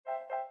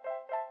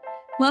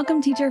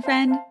Welcome, teacher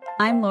friend.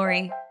 I'm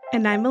Lori.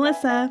 And I'm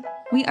Melissa.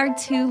 We are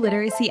two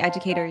literacy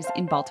educators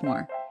in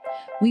Baltimore.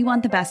 We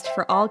want the best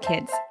for all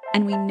kids,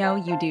 and we know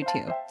you do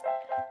too.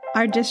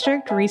 Our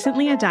district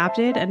recently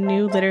adopted a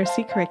new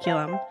literacy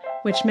curriculum,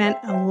 which meant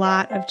a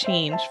lot of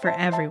change for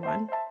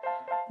everyone.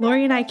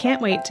 Lori and I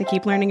can't wait to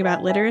keep learning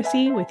about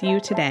literacy with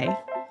you today.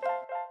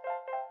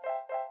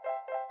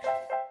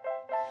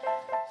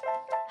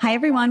 Hi,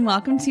 everyone.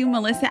 Welcome to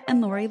Melissa and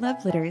Lori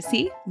Love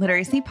Literacy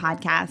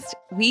podcast.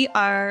 We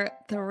are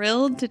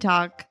thrilled to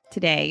talk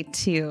today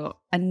to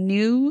a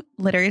new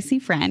literacy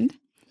friend.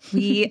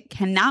 We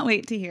cannot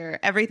wait to hear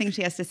everything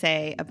she has to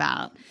say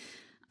about,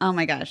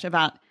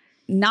 about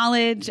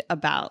knowledge,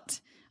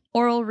 about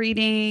oral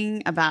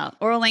reading, about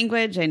oral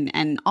language,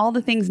 and all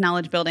the things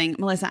knowledge building.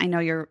 Melissa, I know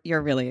you're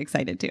really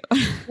excited too.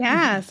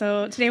 Yeah.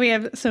 So today we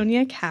have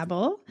Sonia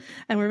Cabell,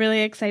 and we're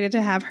really excited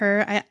to have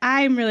her.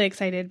 I'm really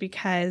excited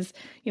because,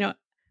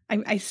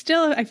 I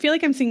feel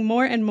like I'm seeing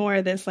more and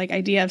more this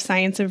idea of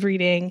science of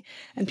reading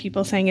and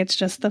people saying it's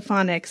just the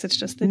phonics, it's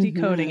just the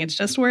decoding, it's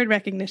just word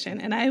recognition.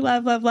 And I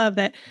love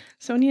that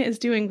Sonia is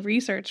doing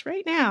research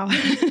right now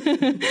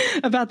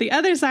about the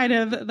other side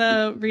of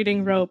the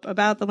reading rope,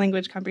 about the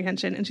language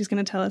comprehension. And she's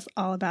going to tell us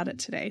all about it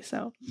today.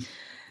 So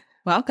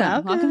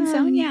welcome,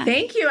 Sonia.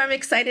 Thank you. I'm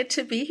excited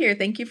to be here.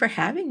 Thank you for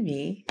having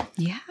me.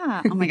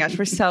 Yeah. Oh my gosh.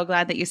 We're so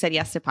glad that you said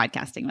yes to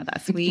podcasting with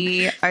us.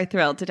 We are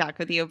thrilled to talk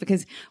with you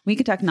because we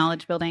could talk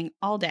knowledge building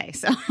all day.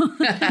 So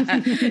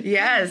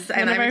yes.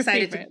 And I'm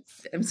excited.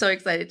 I'm so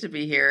excited to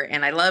be here.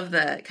 And I love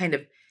the kind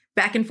of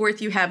back and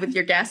forth you have with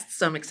your guests.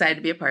 So I'm excited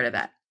to be a part of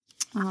that.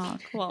 Oh,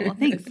 cool. Well,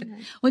 thanks.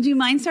 Would you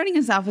mind starting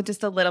us off with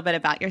just a little bit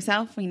about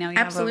yourself? We know you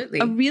Absolutely.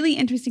 have a really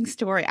interesting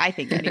story, I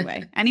think,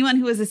 anyway. Anyone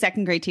who is a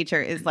second grade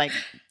teacher is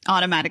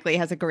automatically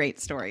has a great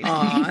story.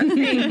 Aw,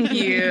 thank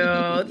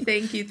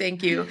you.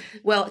 Thank you.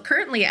 Well,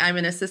 currently I'm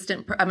an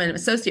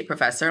associate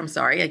professor. I'm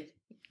sorry. I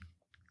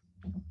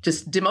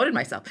just demoted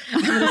myself.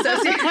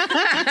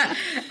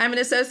 I'm an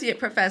associate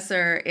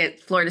professor at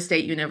Florida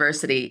State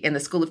University in the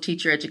School of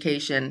Teacher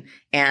Education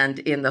and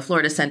in the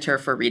Florida Center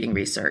for Reading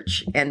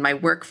Research. And my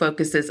work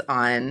focuses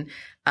on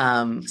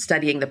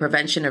studying the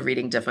prevention of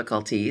reading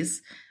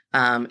difficulties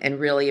and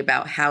really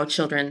about how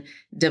children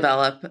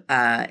develop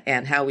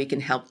and how we can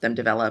help them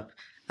develop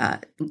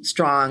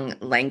strong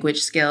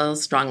language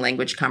skills, strong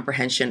language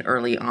comprehension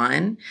early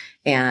on.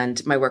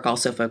 And my work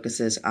also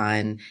focuses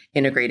on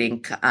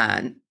integrating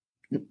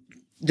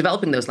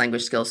developing those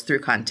language skills through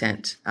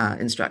content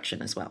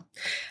instruction as well.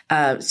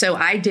 So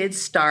I did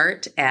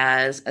start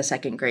as a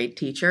second grade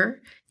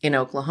teacher in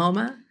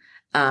Oklahoma.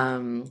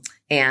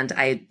 And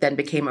I then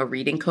became a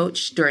reading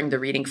coach during the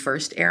Reading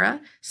First era.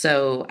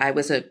 So I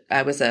was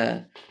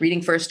a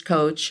Reading First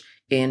coach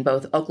in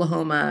both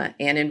Oklahoma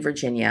and in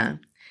Virginia.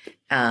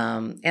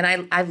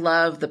 And I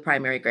love the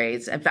primary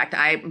grades. In fact,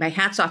 my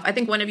hat's off. I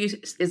think one of you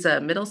is a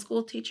middle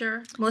school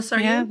teacher. Melissa, are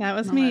you? Yeah, that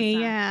was Melissa. me.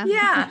 Yeah.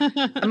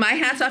 Yeah. My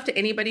hat's off to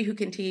anybody who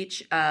can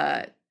teach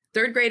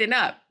third grade and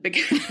up,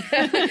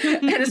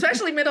 and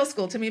especially middle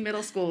school. To me,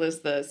 middle school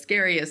is the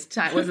scariest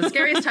time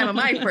of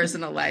my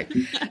personal life.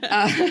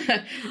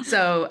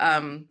 So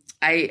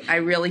I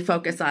really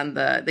focus on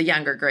the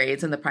younger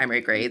grades and the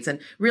primary grades and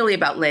really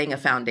about laying a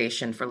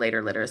foundation for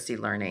later literacy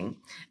learning.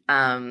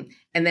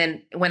 And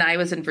then when I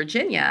was in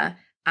Virginia,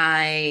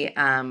 I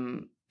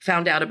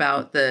found out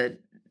about the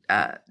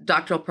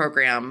doctoral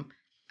program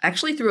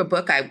actually through a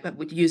book I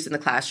would use in the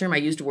classroom. I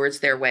used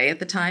Words Their Way at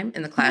the time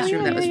in the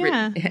classroom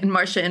written, and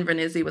Marcia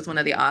Invernizzi was one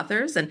of the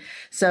authors. And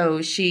so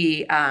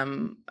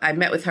I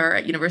met with her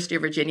at University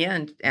of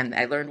Virginia and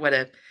I learned what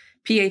a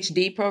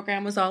PhD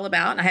program was all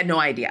about. And I had no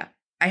idea.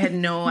 I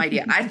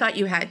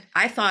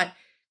thought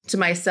to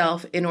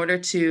myself, in order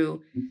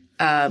to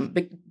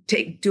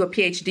do a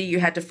PhD, you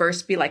had to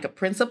first be like a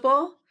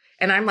principal.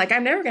 And I'm like,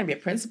 I'm never going to be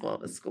a principal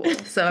of a school.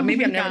 So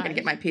maybe I'm never going to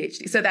get my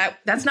PhD. So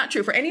that's not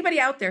true for anybody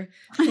out there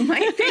who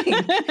might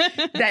think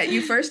that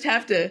you first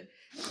have to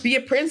be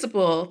a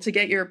principal to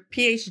get your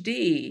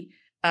PhD.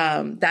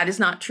 That is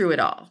not true at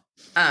all.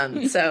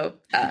 So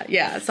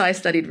I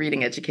studied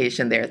reading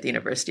education there at the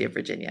University of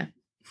Virginia.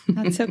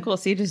 That's so cool.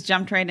 So you just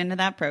jumped right into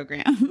that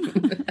program.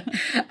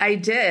 I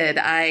did.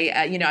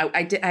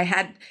 I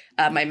had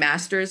my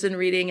master's in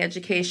reading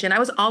education. I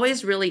was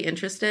always really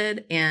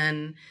interested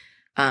in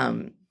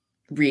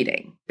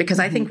reading because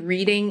I think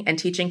reading and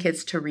teaching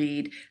kids to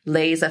read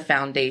lays a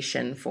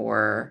foundation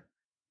for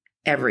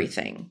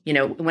everything.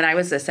 When I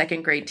was a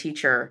second grade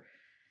teacher,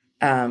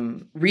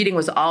 reading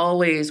was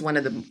always one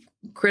of the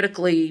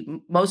critically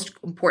most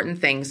important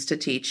things to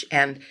teach.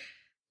 And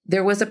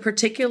there was a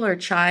particular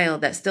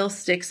child that still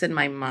sticks in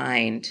my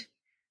mind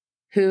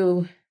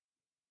who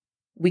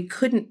I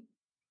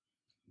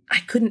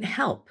couldn't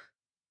help.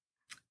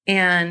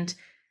 And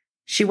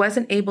she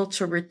wasn't able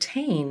to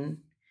retain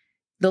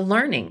the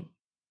learning.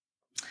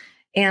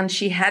 And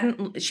she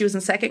was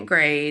in second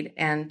grade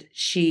and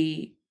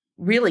she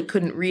really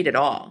couldn't read at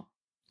all,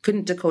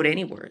 couldn't decode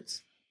any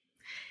words.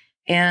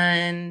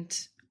 And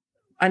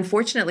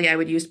unfortunately, I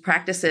would use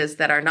practices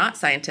that are not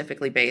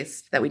scientifically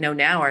based, that we know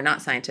now are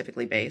not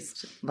scientifically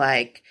based,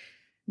 like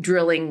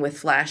drilling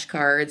with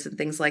flashcards and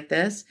things like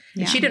this.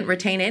 Yeah. And she didn't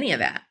retain any of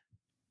that.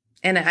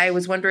 And I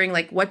was wondering,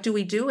 like, what do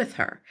we do with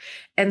her?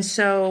 And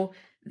so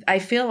I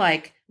feel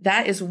like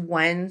that is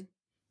one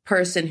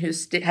person who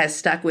has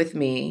stuck with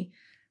me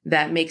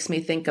that makes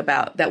me think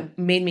about, that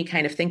made me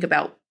kind of think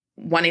about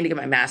wanting to get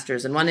my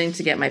master's and wanting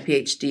to get my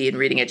PhD in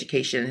reading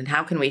education, and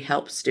how can we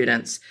help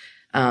students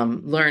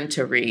learn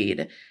to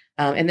read.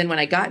 And then when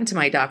I got into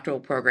my doctoral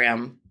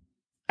program,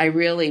 I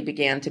really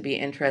began to be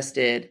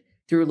interested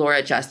through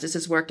Laura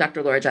Justice's work.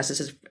 Dr. Laura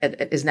Justice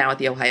is now at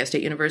The Ohio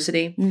State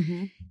University,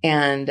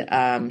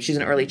 and she's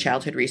an early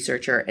childhood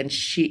researcher. And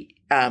she,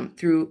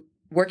 through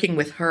working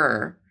with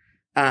her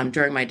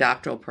during my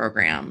doctoral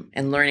program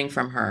and learning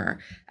from her,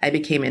 I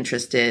became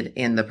interested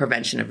in the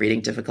prevention of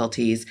reading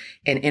difficulties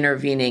and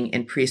intervening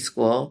in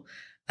preschool,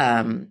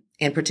 and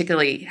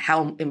particularly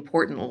how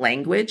important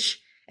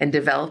language and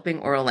developing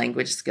oral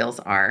language skills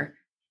are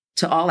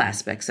to all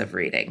aspects of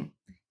reading,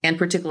 and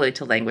particularly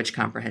to language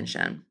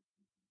comprehension.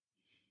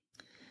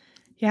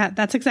 Yeah,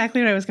 that's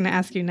exactly what I was going to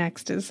ask you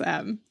next is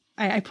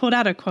I pulled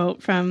out a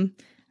quote from,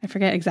 I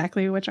forget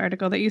exactly which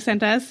article that you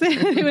sent us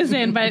it was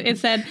in, but it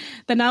said,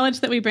 "The knowledge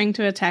that we bring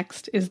to a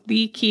text is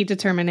the key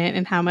determinant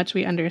in how much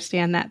we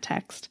understand that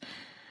text."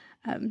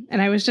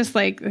 And I was just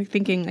like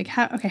thinking, like,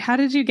 how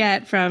did you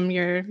get from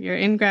you're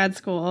in grad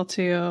school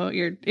to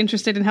you're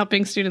interested in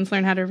helping students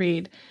learn how to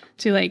read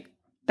to like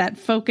that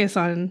focus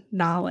on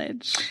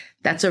knowledge?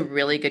 That's a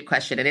really good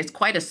question. And it's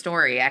quite a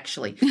story,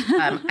 actually.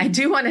 I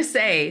do want to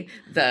say,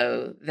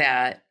 though,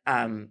 that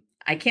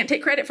I can't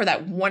take credit for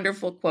that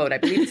wonderful quote. I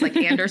believe it's like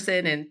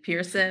Anderson and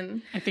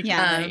Pearson. I think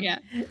yeah,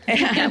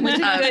 which is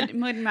good.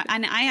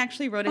 And I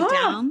actually wrote it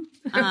down.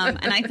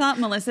 And I thought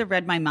Melissa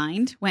read my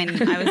mind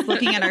when I was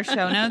looking at our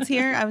show notes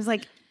here. I was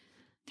like,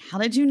 how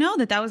did you know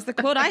that was the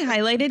quote I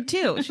highlighted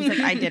too? She's like,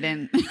 I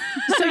didn't. So,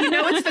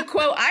 it's the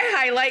quote I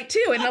highlight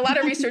too. And a lot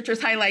of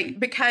researchers highlight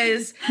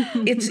because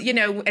it's,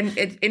 and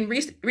in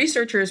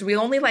researchers, we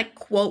only like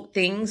quote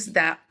things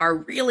that are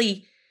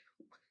really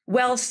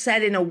well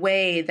said in a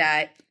way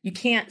that you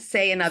can't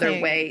say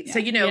another way. Yeah. So,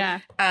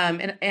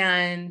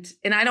 and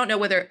I don't know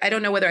whether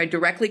I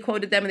directly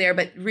quoted them there,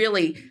 but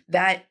really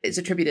that is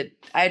I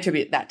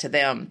attribute that to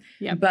them.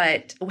 Yeah.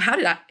 But how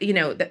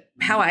did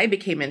how I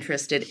became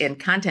interested in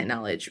content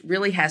knowledge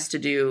really has to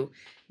do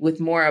with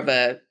more of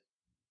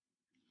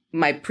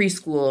my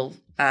preschool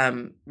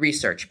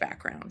research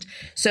background.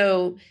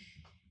 So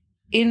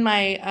in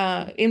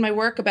my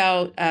work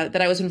about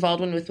that I was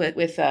involved in with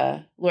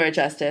Laura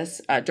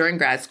Justice during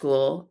grad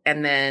school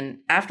and then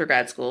after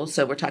grad school,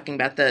 so we're talking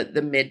about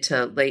the mid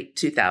to late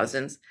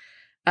 2000s,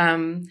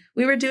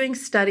 we were doing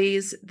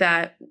studies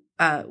that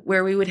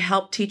where we would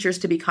help teachers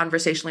to be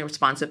conversationally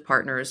responsive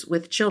partners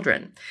with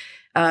children.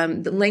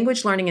 The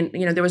language learning,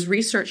 and there was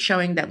research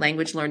showing that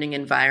language learning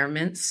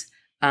environments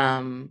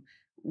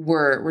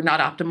were not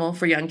optimal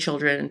for young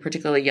children, and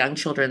particularly young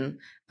children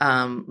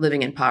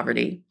living in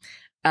poverty.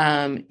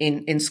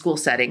 In school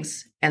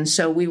settings. And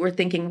so we were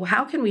thinking, well,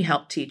 how can we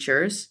help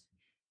teachers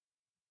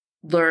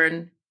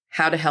learn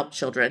how to help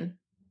children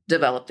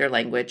develop their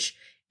language?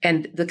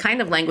 And the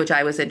kind of language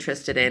I was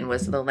interested in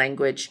was the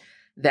language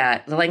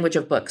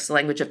of books, the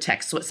language of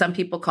text, what some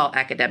people call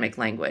academic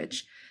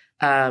language.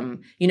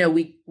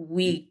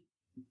 We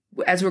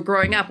as we're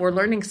growing up, we're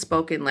learning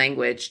spoken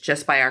language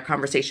just by our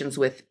conversations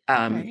with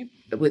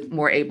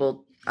more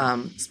able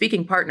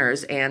speaking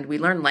partners, and we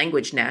learn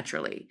language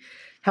naturally.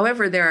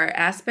 However, there are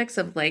aspects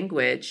of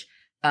language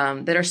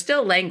that are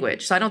still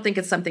language. So I don't think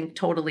it's something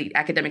totally,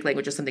 academic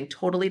language is something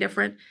totally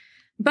different.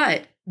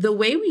 But the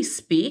way we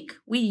speak,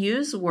 we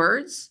use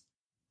words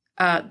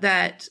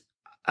that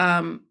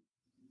are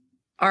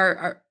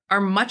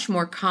much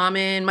more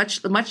common,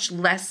 much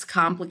less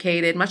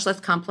complicated, much less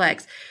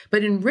complex.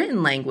 But in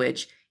written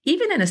language,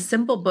 even in a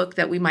simple book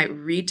that we might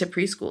read to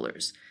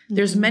preschoolers,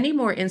 there's many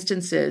more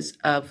instances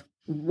of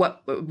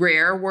what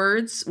rare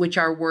words, which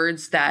are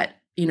words that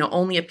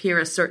only appear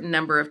a certain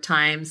number of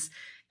times,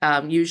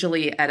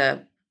 usually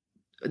at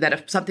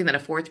something that a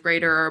fourth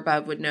grader or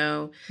above would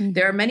know. Mm-hmm.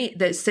 There are many,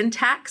 the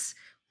syntax,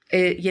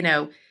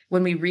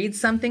 when we read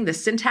something, the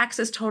syntax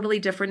is totally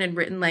different in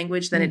written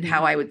language than in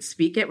how I would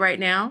speak it right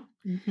now.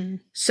 Mm-hmm.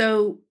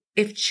 So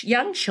if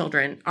young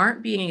children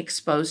aren't being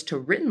exposed to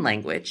written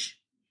language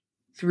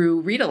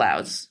through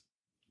read-alouds,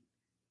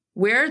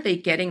 where are they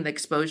getting the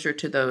exposure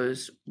to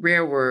those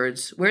rare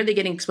words? Where are they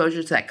getting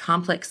exposure to that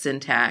complex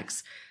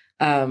syntax?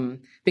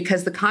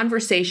 Because the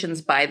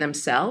conversations by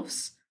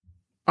themselves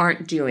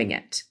aren't doing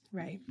it.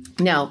 Right.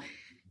 Now,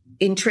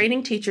 in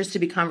training teachers to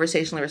be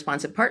conversationally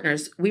responsive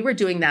partners, we were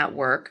doing that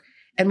work.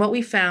 And what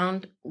we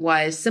found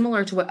was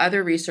similar to what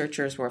other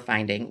researchers were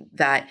finding,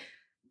 that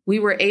we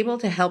were able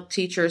to help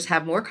teachers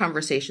have more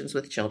conversations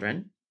with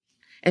children,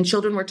 and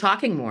children were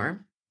talking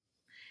more,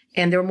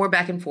 and there were more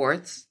back and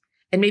forths,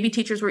 and maybe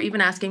teachers were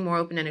even asking more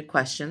open-ended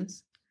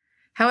questions.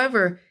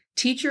 However,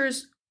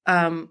 teachers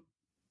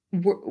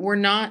were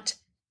not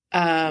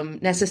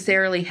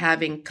necessarily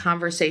having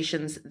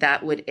conversations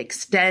that would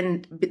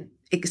expand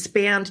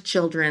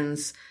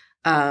children's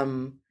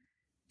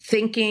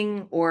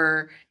thinking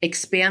or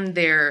expand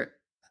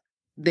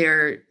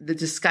the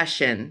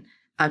discussion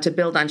to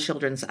build on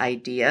children's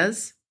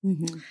ideas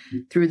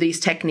through these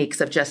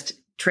techniques of just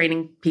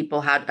training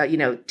people how,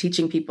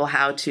 teaching people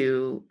how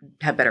to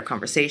have better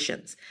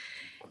conversations.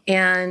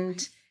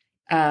 And,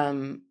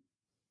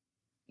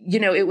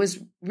 it was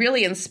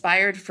really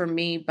inspired for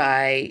me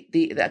by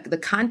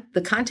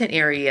the content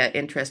area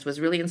interest was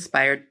really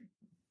inspired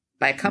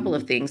by a couple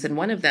of things. And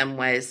one of them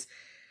was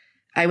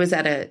I was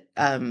at a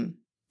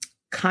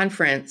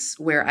conference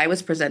where I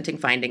was presenting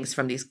findings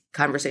from these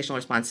conversational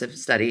responsive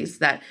studies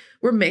that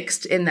were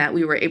mixed in that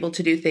we were able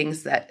to do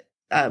things that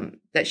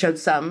showed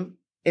some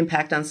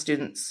impact on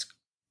students'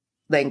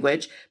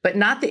 language, but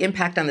not the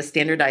impact on the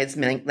standardized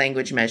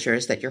language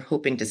measures that you're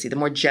hoping to see, the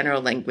more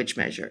general language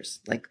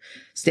measures like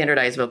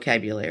standardized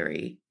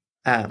vocabulary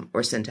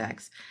or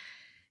syntax.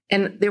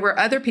 And there were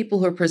other people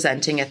who were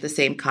presenting at the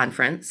same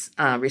conference,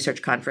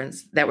 research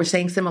conference, that were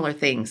saying similar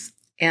things.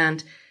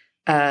 And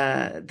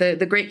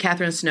the great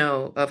Catherine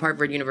Snow of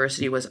Harvard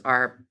University was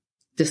our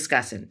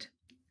discussant.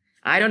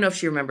 I don't know if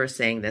she remembers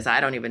saying this.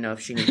 I don't even know if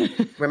she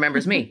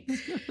remembers me.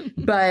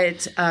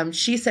 But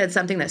she said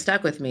something that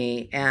stuck with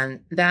me,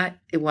 and that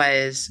it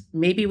was,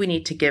 maybe we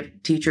need to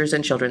give teachers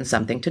and children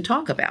something to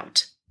talk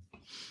about.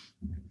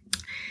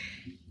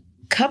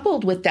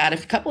 Coupled with that, a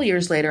couple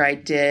years later, I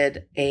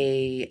did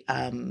a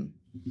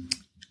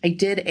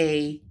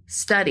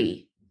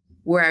study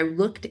where I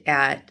looked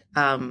at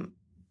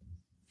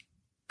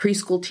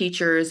preschool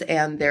teachers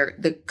and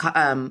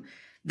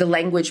the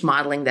language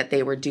modeling that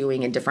they were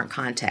doing in different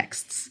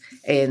contexts,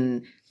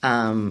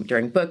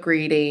 during book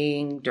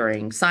reading,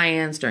 during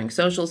science, during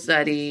social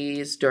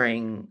studies,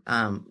 during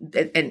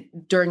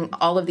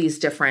all of these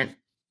different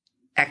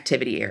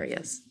activity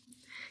areas,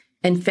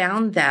 and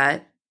found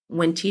that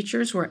when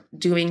teachers were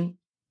doing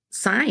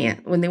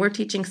science, when they were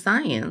teaching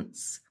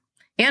science,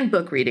 and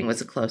book reading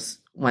was a close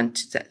one,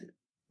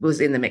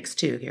 was in the mix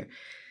too here,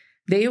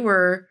 they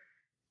were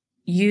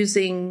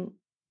using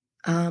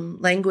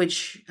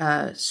language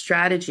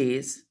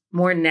strategies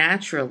more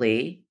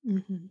naturally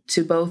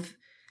to both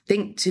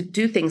to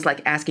do things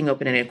like asking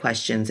open-ended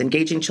questions,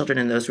 engaging children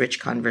in those rich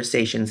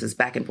conversations as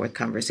back and forth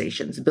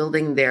conversations,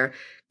 building their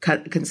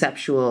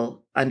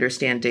conceptual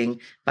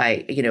understanding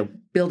by,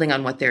 building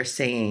on what they're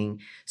saying.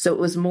 So it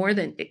was more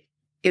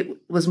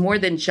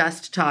than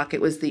just talk.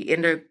 It was the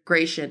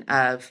integration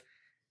of,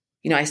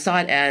 I saw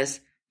it as,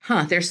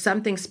 there's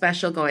something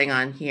special going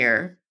on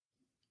here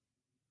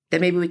that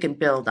maybe we can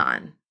build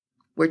on,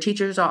 where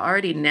teachers are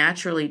already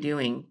naturally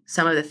doing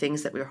some of the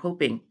things that we're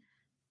hoping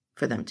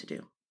for them to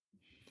do.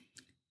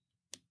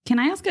 Can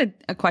I ask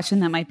a question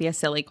that might be a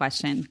silly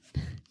question?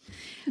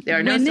 There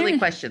are no silly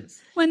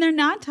questions. When they're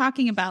not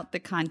talking about the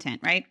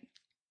content, right?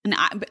 And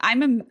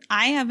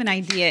I have an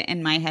idea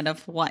in my head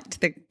of what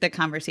the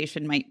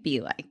conversation might be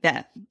like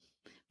that.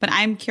 But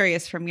I'm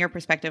curious from your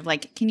perspective,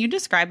 like, can you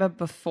describe a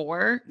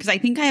before? Because I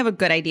think I have a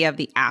good idea of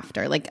the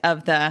after, like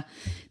of the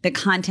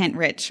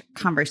content-rich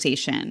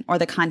conversation or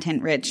the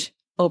content-rich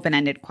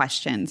open-ended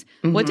questions.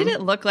 Mm-hmm. What did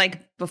it look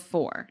like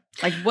before?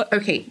 Like what?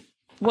 Okay.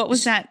 What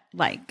was that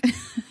like?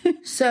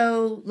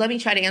 So let me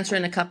try to answer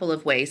in a couple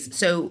of ways.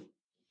 So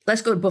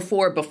let's go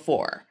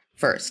before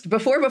first.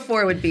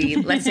 Before would be,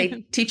 let's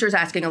say, teachers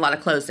asking a lot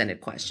of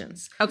closed-ended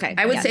questions. Okay.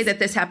 I would say that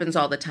this happens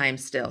all the time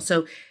still.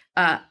 So,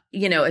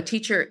 a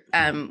teacher,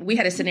 we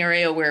had a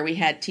scenario where we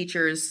had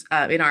teachers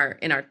in our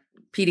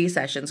PD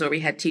sessions where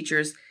we had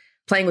teachers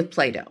playing with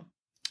Play-Doh.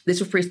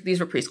 These were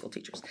preschool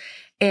teachers.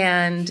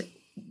 And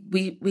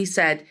we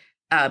said,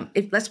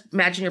 let's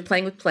imagine you're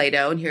playing with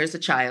Play-Doh and here's a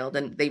child,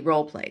 and they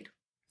role played.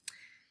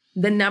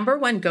 The number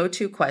one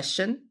go-to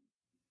question.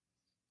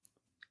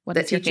 What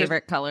is your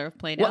favorite color of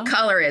Play-Doh? What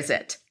color is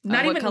it?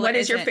 Not even what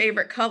is your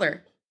favorite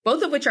color?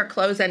 Both of which are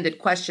closed-ended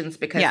questions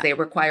because they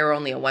require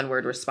only a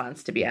one-word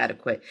response to be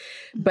adequate.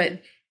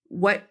 But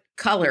what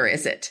color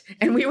is it?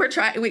 And we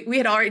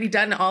had already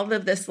done all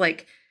of this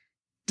like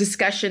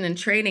discussion and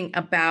training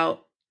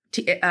about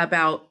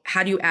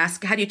how do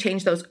you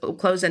change those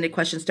closed-ended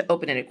questions to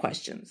open-ended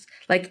questions?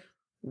 Like,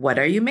 what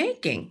are you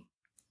making?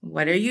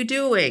 What are you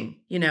doing?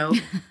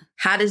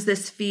 How does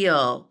this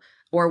feel?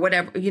 Or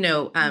whatever,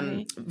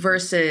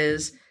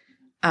 versus,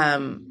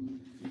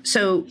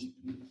 so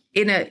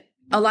in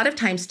a lot of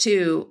times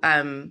too,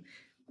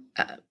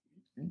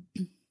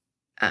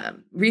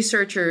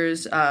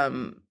 researchers,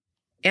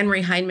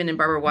 Anne-Marie Heinemann and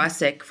Barbara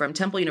Wasik from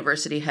Temple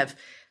University have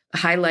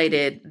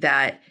highlighted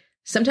that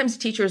sometimes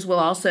teachers will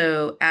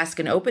also ask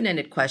an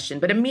open-ended question,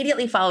 but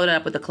immediately follow it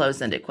up with a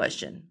closed-ended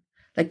question.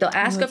 Like they'll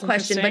ask a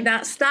question, but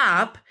not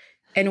stop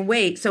and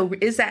wait. So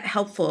is that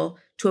helpful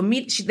to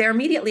they're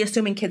immediately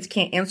assuming kids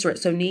can't answer it.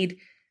 So need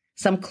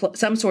some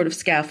sort of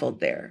scaffold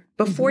there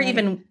before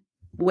even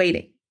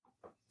waiting.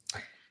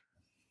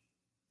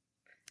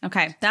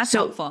 Okay. That's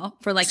helpful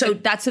for like, so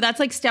that's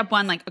like step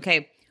one. Like,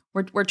 okay,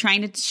 we're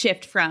trying to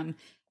shift from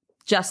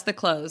just the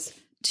close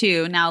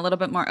to now a little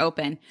bit more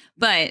open,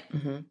 but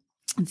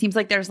It seems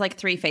like there's like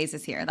 3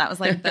 phases here. That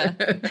was like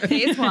the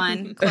phase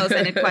 1,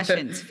 closed-ended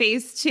questions.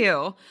 Phase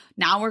 2,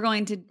 now we're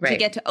going to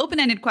get to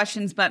open-ended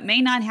questions, but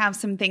may not have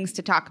some things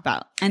to talk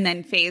about. And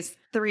then phase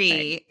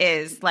 3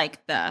 is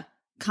like the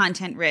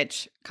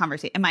content-rich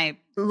conversation. Am I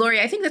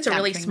Lori, I think that's a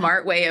really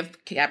smart way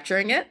of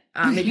capturing it.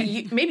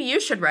 Maybe you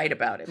should write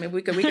about it. Maybe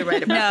we could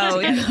write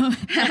about it.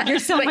 No, you're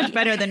so much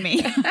better than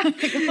me.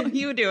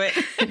 You do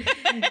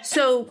it.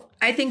 So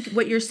I think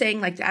what you're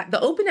saying, like the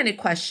open-ended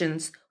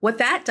questions, what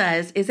that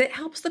does is it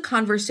helps the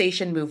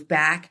conversation move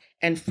back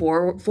and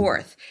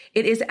forth.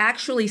 It is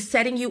actually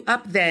setting you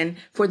up then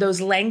for those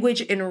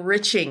language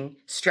enriching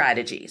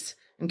strategies.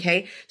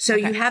 Okay. So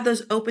you have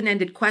those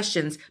open-ended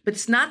questions, but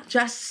it's not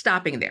just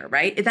stopping there,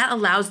 right? That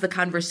allows the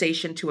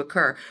conversation to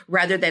occur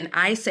rather than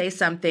I say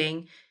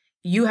something,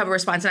 you have a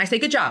response and I say,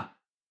 good job.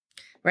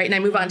 Right. And I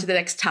move on to the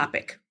next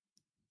topic.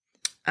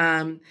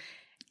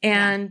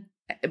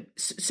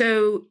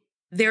 So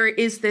there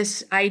is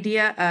this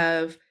idea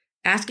of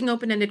asking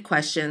open-ended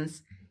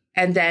questions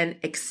and then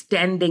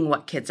extending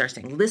what kids are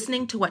saying,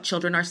 listening to what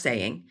children are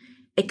saying,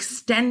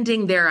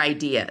 extending their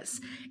ideas.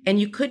 And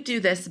you could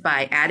do this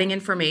by adding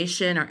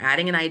information or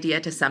adding an idea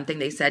to something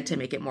they said to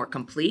make it more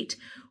complete,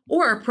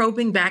 or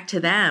probing back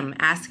to them,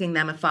 asking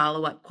them a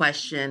follow-up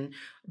question,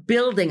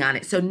 building on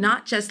it. So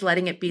not just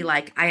letting it be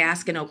like, I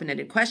ask an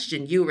open-ended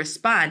question, you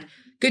respond,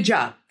 good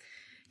job.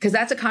 Because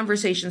that's a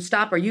conversation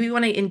stopper. You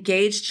want to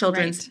engage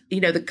children's,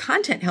 the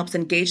content helps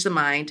engage the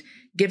mind,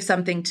 give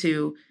something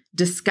to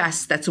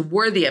discuss that's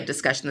worthy of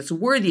discussion, that's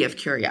worthy of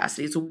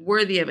curiosity, it's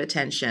worthy of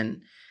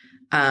attention.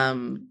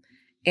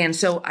 And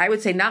so I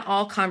would say not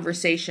all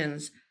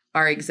conversations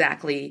are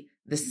exactly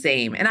the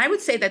same. And I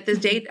would say that this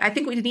data, I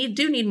think we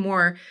do need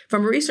more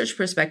from a research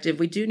perspective.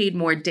 We do need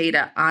more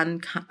data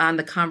on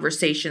the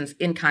conversations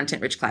in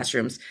content-rich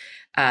classrooms,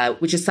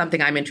 which is something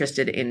I'm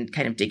interested in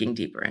kind of digging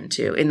deeper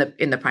into in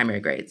the primary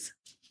grades.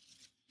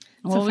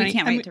 Well, we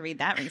can't wait to read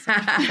that research.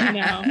 I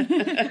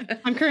know.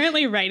 I'm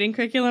currently writing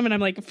curriculum and I'm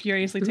like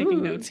furiously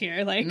taking notes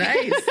here. Like,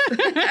 nice.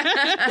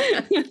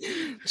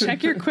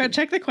 check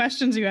the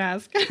questions you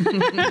ask.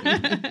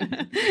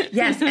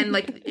 Yes. And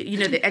like,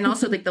 and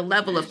also like the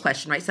level of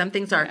question, right? Some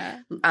things are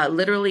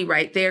literally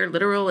right there,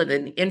 literal and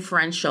then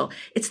inferential.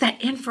 It's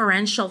that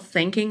inferential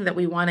thinking that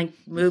we want to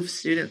move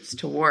students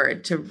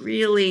toward, to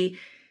really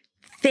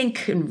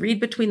think and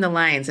read between the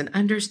lines and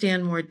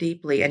understand more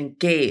deeply and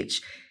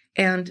engage.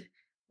 And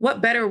what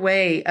better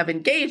way of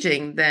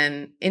engaging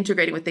than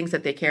integrating with things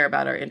that they care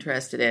about or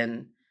interested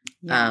in?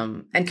 Yeah,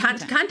 and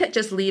content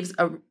just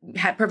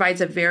provides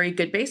a very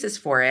good basis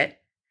for it.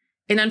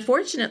 And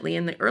unfortunately,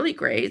 in the early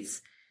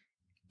grades,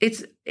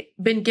 it's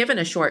been given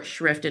a short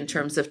shrift in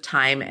terms of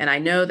time. And I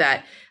know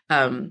that,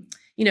 P.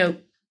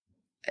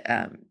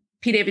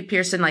 David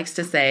Pearson likes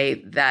to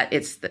say that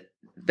it's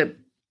the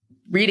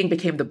reading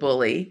became the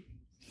bully.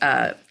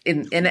 And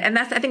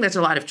that's, I think there's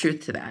a lot of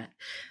truth to that,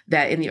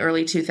 that in the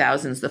early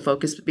 2000s, the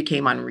focus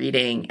became on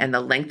reading and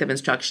the length of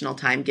instructional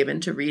time given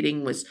to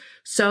reading was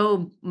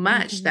so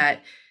much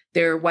that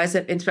there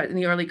wasn't, in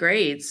the early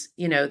grades,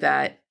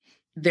 that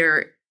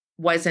there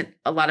wasn't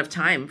a lot of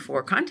time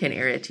for content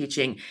area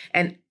teaching.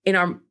 And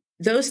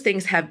those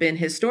things have been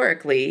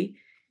historically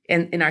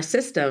in our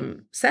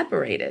system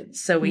separated.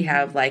 So we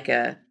have like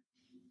a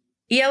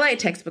ELA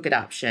textbook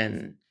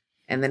adoption,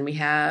 and then we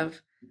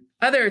have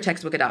other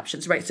textbook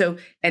adoptions, right? So,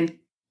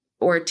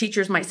 or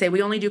teachers might say,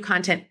 we only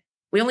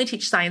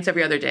teach science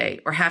every other day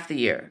or half the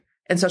year,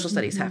 and social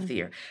studies half the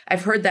year.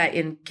 I've heard that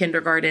in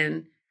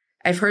kindergarten.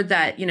 I've heard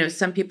that,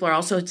 some people are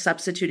also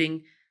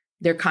substituting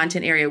their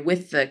content area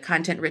with the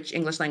content-rich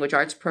English language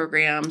arts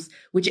programs,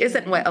 which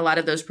isn't what a lot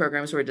of those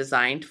programs were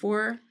designed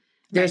for.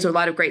 There's a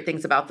lot of great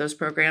things about those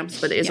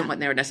programs, but it isn't what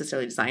they were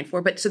necessarily designed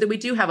for. But so that we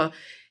do have an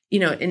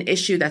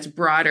issue that's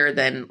broader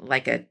than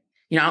like I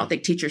don't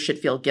think teachers should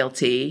feel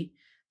guilty.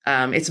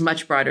 It's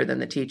much broader than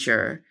the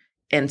teacher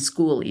and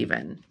school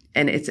even.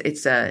 And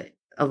it's a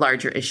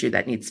larger issue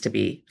that needs to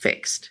be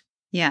fixed.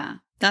 Yeah,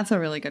 that's a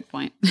really good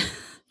point.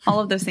 All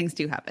of those things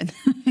do happen.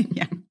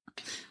 Yeah.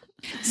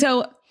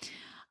 So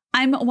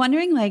I'm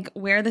wondering like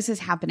where this is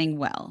happening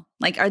well.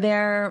 Like are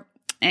there,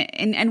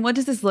 and what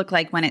does this look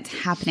like when it's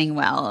happening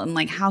well? And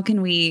like how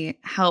can we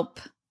help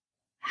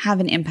have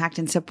an impact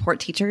and support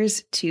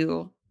teachers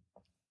to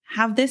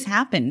have this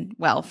happen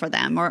well for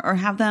them or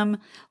have them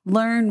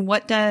learn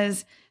what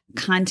does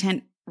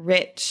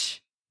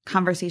content-rich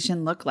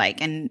conversation look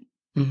like? And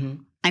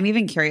I'm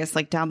even curious,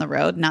 like down the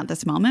road, not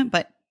this moment,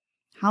 but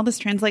how this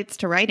translates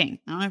to writing.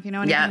 I don't know if you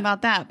know anything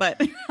about that, but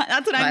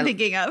that's what I'm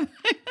thinking of.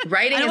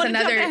 Writing is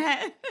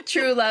another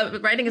true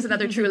love. Writing is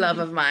another true love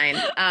of mine.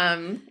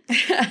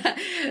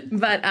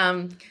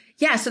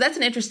 So that's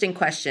an interesting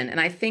question. And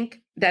I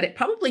think that it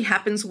probably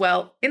happens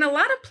well in a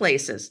lot of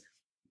places.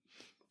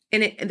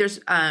 And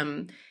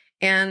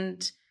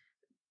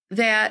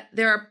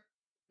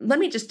let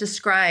me just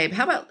describe,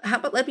 how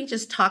about let me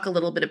just talk a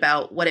little bit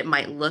about what it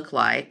might look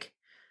like.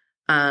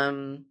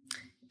 And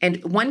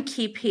one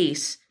key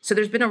piece, so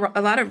there's been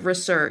a lot of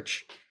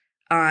research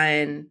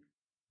on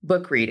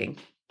book reading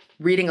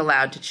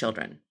aloud to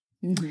children.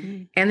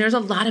 Mm-hmm. And there's a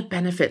lot of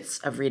benefits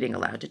of reading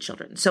aloud to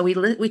children. So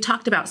we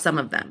talked about some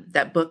of them,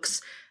 that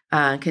books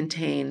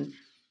contain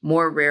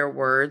more rare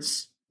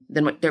words.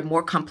 They're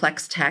more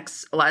complex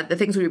texts. A lot of the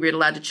things we read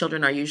aloud to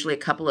children are usually a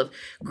couple of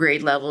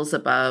grade levels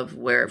above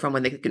from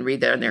when they can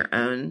read that on their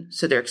own.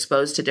 So they're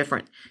exposed to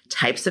different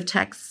types of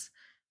texts,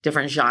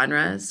 different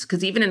genres.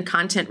 Because even in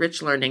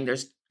content-rich learning,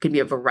 can be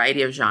a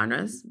variety of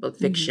genres, both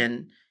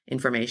fiction,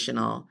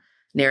 informational,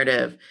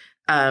 narrative,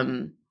 but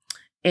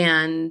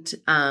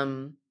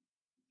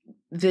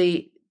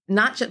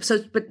not just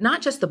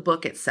the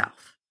book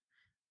itself.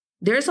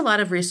 There's a lot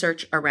of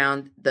research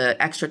around the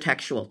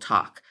extratextual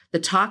talk, the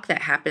talk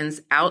that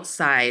happens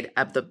outside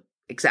of the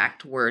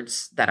exact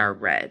words that are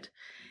read.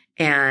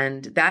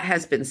 And that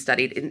has been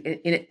studied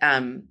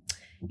in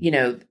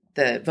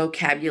the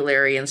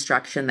vocabulary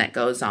instruction that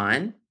goes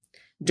on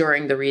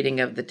during the reading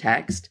of the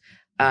text,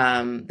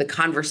 the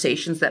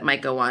conversations that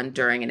might go on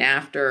during and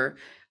after,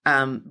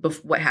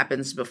 what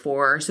happens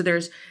before. So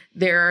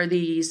there are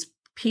these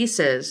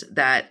pieces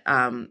that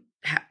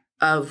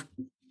of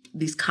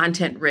these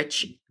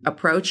content-rich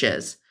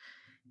approaches,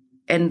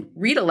 and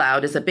read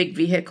aloud is a big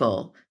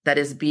vehicle that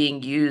is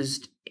being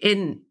used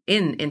in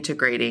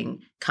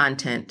integrating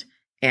content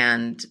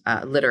and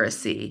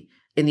literacy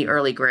in the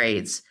early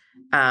grades,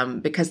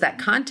 because that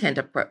content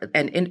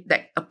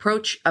that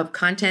approach of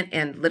content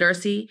and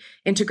literacy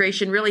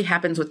integration really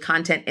happens with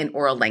content and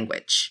oral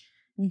language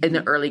in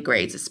the early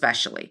grades,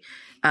 especially.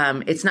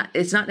 It's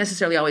not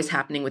necessarily always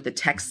happening with the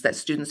texts that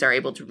students are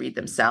able to read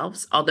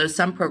themselves, although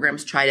some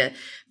programs try to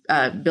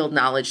build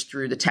knowledge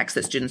through the text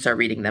that students are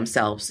reading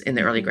themselves in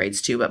the early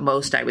grades too. But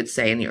most, I would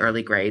say, in the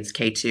early grades,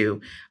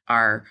 K2,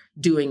 are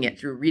doing it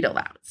through read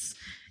alouds.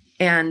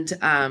 And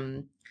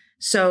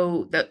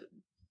so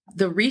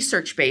the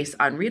research base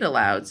on read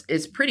alouds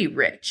is pretty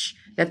rich,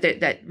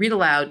 that read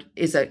aloud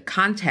is a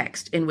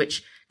context in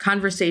which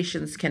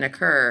conversations can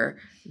occur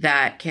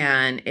that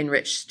can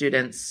enrich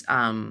students'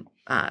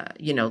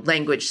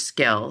 language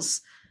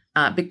skills.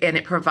 And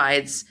it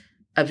provides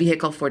a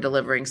vehicle for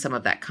delivering some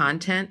of that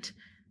content.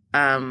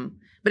 But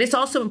it's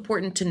also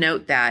important to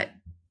note that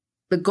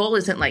the goal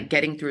isn't like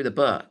getting through the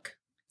book,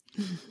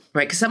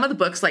 right? Because some of the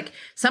books, like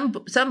some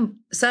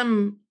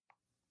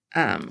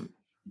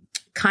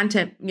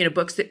content,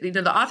 books that,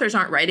 the authors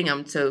aren't writing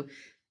them. So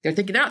they're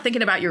not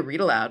thinking about your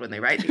read aloud when they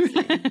write these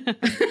things.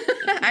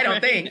 I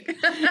don't think.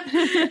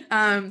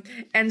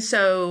 And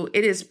so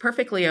it is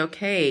perfectly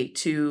okay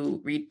to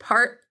read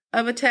part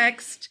of a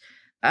text,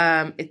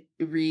 and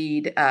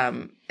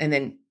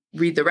then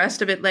read the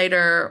rest of it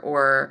later,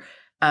 or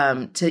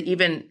to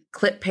even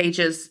clip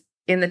pages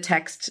in the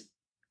text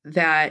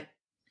that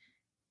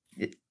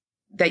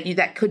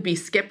could be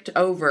skipped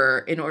over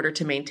in order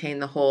to maintain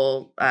the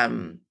whole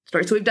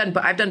story. So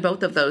I've done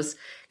both of those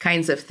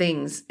kinds of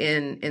things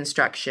in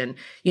instruction.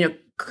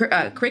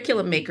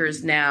 Curriculum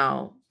makers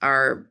now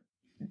are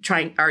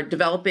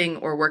developing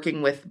or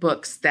working with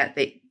books that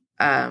they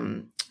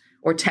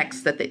or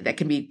texts that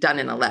can be done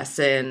in a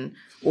lesson,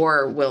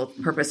 or will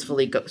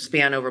purposefully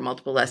span over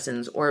multiple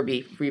lessons or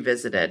be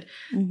revisited.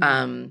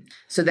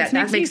 So that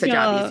makes the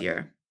job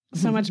easier.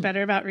 So much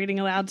better about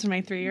reading aloud to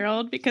my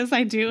 3-year-old, because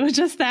I do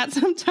just that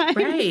sometimes.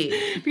 Right.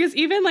 Because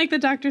even like the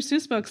Dr.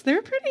 Seuss books,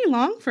 they're pretty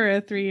long for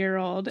a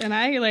 3-year-old. And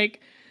I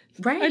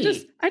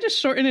just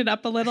shorten it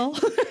up a little.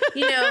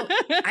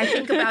 I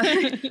think about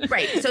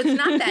right. So it's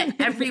not that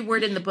every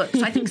word in the book.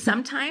 So I think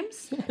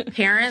sometimes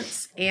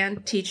parents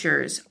and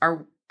teachers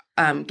are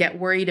get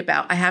worried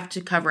about, I have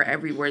to cover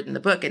every word in the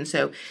book. And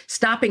so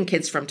stopping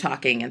kids from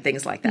talking and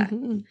things like that.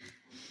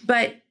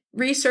 But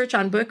research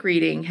on book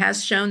reading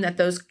has shown that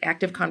those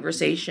active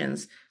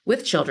conversations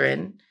with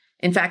children,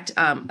 in fact,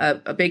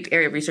 a big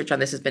area of research on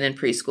this has been in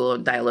preschool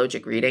and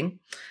dialogic reading.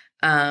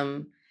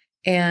 And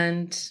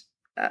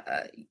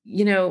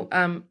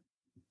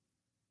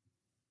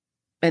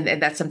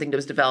that's something that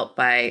was developed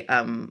by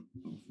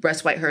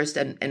Russ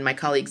Whitehurst and my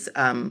colleagues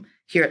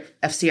here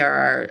at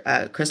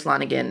FCRR, Chris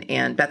Lonigan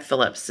and Beth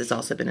Phillips has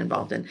also been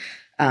involved in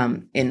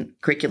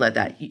curricula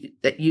that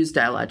use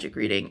dialogic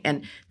reading.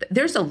 And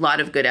there's a lot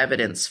of good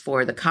evidence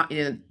for the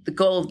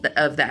goal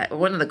of that.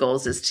 One of the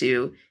goals is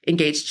to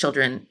engage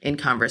children in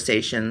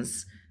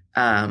conversations,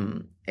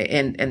 and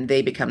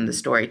they become the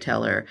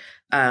storyteller.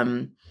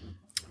 And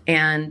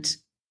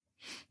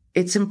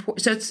it's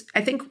important. So I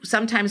think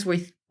sometimes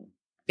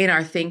in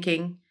our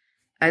thinking,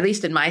 at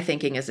least in my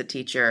thinking as a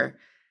teacher,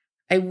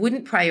 I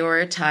wouldn't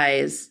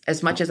prioritize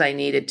as much as I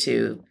needed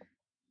to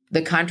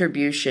the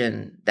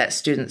contribution that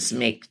students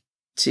make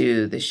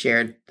to the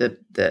shared, the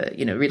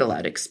read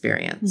aloud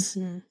experience.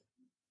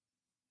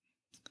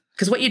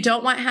 Because what you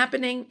don't want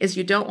happening is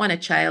you don't want a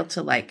child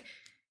to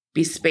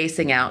be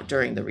spacing out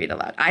during the read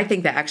aloud. I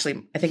think my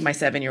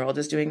 7-year-old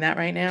is doing that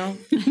right now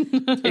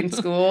in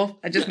school.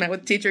 I just met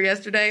with a teacher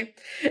yesterday,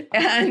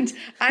 and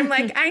I'm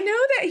like, I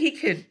know that he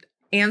could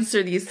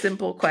answer these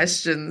simple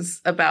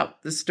questions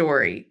about the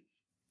story.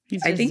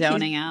 He's just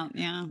zoning out.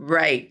 Yeah.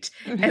 Right.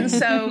 And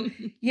so,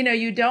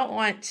 you don't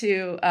want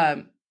to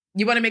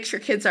you want to make sure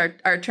kids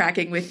are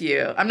tracking with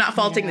you. I'm not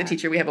faulting the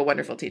teacher. We have a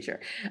wonderful teacher.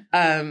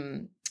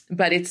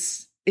 But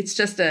it's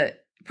just a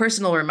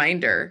personal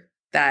reminder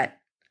that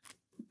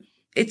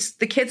it's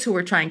the kids who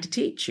we're trying to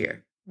teach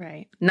here.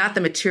 Right. Not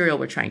the material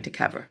we're trying to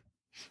cover.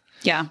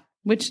 Yeah.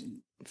 Which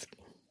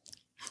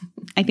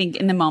I think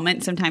in the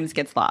moment sometimes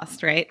gets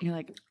lost, right? You're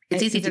like,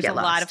 it's easy to get lost.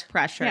 There's a lot of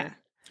pressure. Yeah.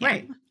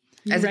 Right.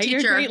 You As a write teacher,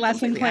 your great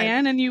lesson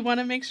plan and you want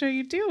to make sure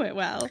you do it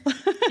well.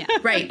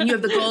 Right. And you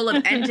have the goal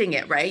of ending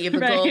it, right? You have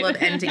the goal of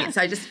ending it.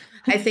 So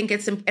I think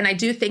it's, and I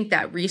do think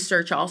that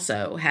research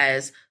also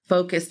has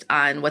focused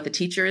on what the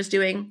teacher is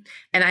doing.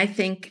 And I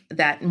think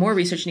that more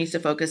research needs to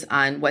focus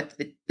on what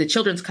the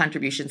children's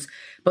contributions.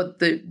 But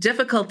the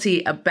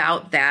difficulty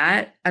about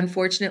that,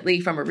 unfortunately,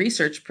 from a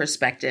research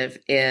perspective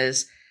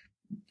is,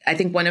 I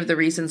think one of the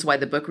reasons why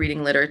the book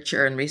reading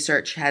literature and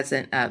research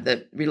hasn't,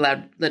 the read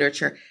aloud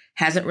literature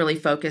hasn't really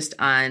focused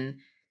on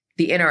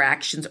the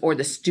interactions or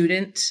the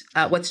student,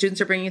 what students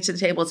are bringing to the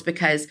table. It's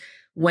because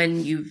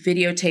when you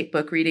videotape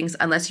book readings,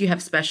 unless you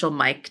have special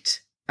mic'd,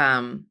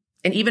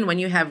 and even when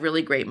you have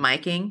really great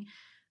miking,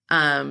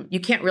 you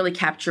can't really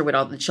capture what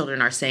all the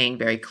children are saying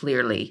very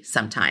clearly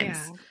sometimes.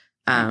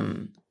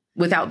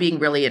 Without being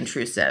really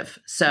intrusive.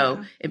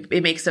 So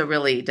it makes a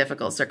really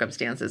difficult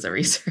circumstance as a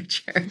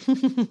researcher.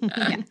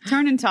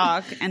 Turn and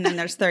talk, and then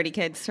there's 30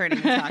 kids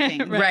turning and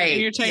talking. Right.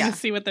 And you're trying to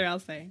see what they're all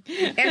saying.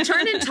 And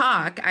turn and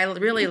talk, I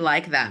really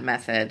like that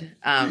method,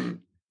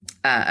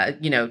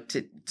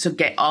 to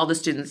get all the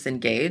students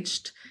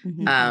engaged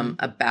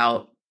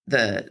about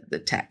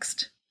the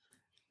text.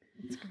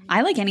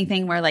 I like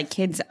anything where like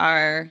kids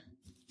are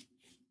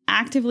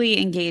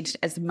actively engaged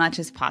as much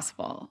as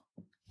possible.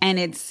 And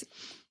it's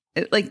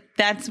like,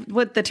 that's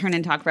what the turn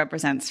and talk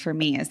represents for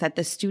me, is that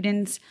the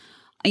students,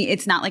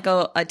 it's not like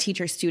a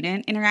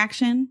teacher-student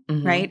interaction,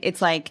 right?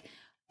 It's like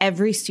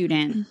every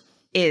student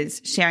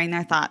is sharing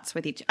their thoughts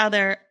with each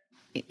other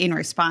in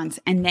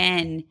response. And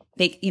then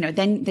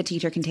then the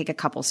teacher can take a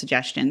couple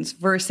suggestions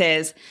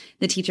versus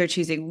the teacher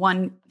choosing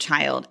one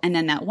child. And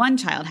then that one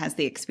child has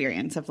the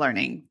experience of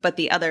learning, but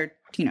the other,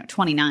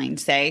 29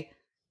 say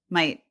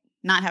might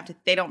not have to,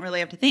 they don't really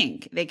have to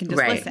think. They can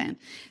just listen.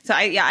 So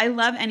I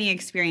love any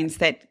experience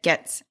that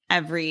gets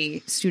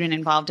every student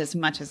involved as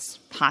much as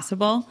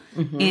possible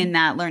in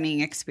that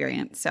learning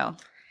experience. So,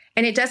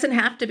 and it doesn't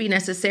have to be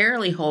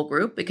necessarily whole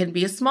group. It can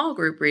be a small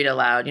group read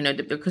aloud.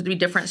 There could be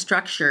different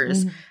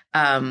structures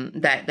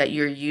that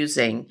you're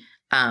using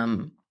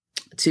to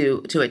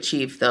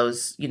achieve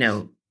those,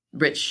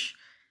 rich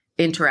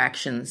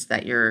interactions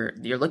that you're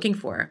looking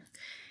for.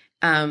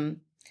 So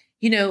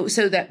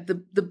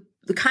that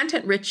the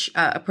content-rich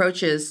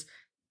approaches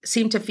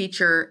seem to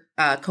feature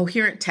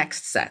coherent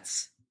text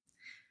sets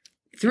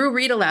through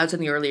read-alouds in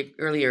the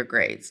earlier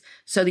grades.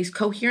 So these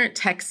coherent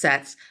text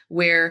sets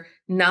where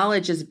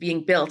knowledge is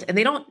being built, and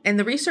they don't. And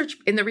the research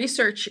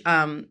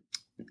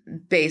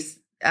base,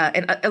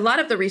 and a lot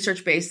of the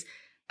research base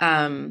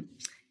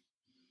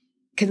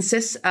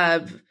consists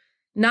of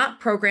not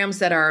programs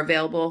that are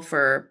available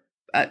for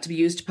to be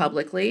used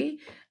publicly.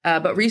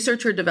 But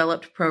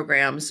researcher-developed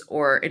programs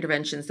or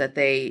interventions that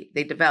they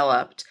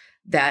developed,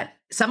 that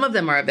some of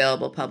them are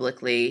available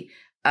publicly,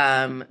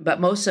 but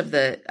most of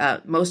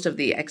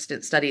the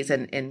extant studies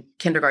in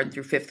kindergarten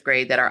through fifth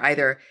grade that are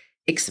either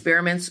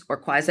experiments or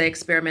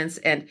quasi-experiments,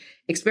 and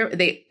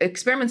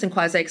experiments and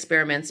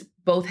quasi-experiments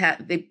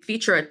they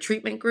feature a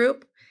treatment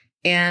group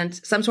and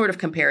some sort of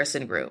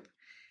comparison group.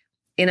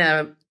 In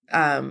a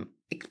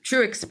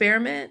true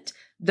experiment,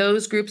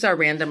 those groups are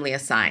randomly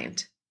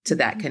assigned to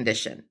that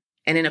condition.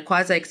 And in a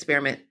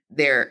quasi-experiment,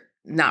 they're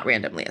not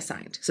randomly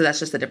assigned. So that's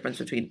just the difference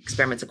between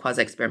experiments and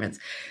quasi-experiments.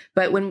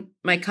 But when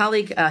my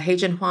colleague,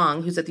 Heijin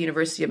Huang, who's at the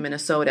University of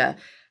Minnesota,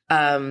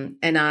 and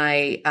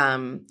I,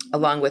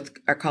 along with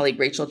our colleague,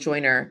 Rachel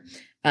Joyner,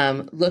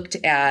 looked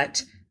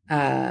at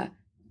all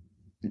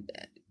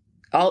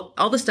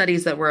the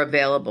studies that were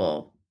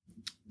available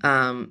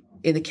in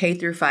the K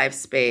through 5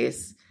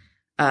 space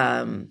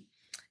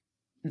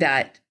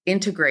that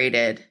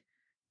integrated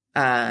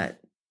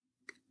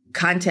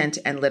content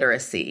and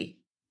literacy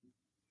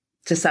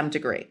to some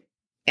degree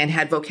and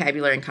had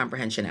vocabulary and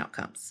comprehension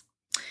outcomes.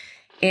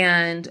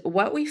 And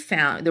what we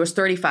found, there was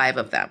 35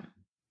 of them.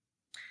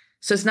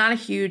 So it's not a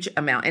huge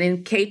amount. And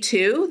in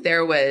K2,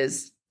 there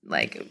was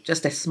like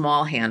just a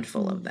small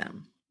handful of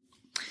them.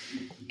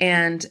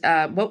 And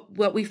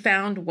what we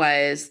found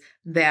was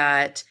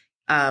that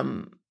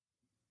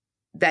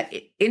that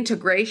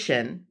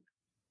integration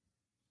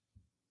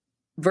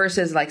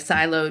versus like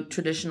siloed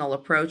traditional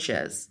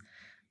approaches,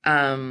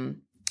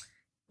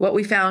 what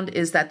we found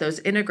is that those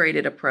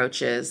integrated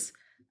approaches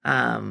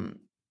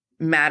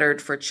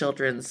mattered for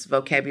children's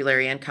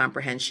vocabulary and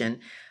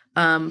comprehension,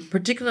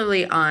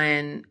 particularly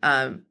on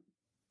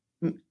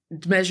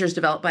measures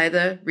developed by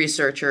the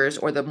researchers,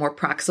 or the more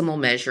proximal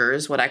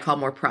measures, what I call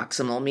more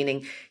proximal,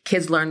 meaning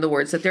kids learn the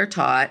words that they're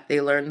taught, they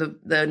learn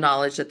the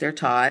knowledge that they're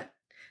taught,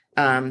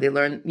 they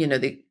learn,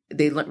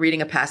 they learn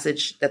reading a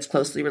passage that's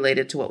closely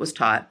related to what was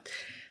taught.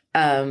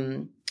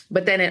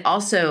 But then it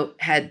also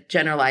had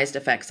generalized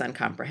effects on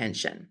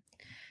comprehension.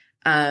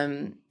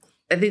 I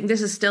think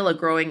this is still a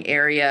growing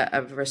area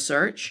of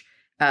research,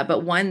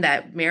 but one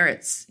that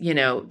merits,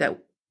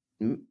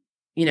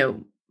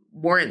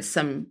 warrants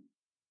some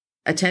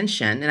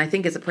attention. And I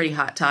think it's a pretty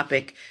hot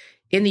topic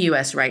in the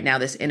US right now,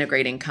 this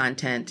integrating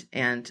content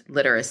and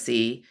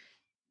literacy.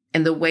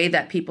 And the way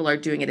that people are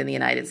doing it in the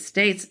United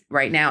States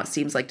right now, it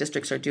seems like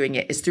districts are doing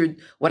it, is through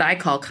what I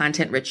call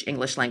content-rich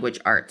English language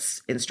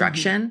arts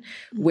instruction,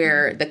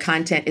 where the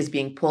content is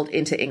being pulled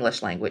into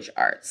English language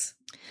arts.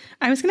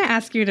 I was going to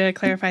ask you to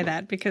clarify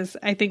that, because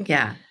I think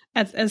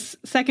as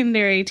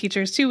secondary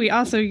teachers too, we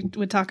also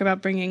would talk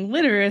about bringing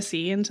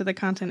literacy into the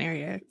content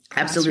area.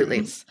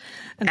 Absolutely.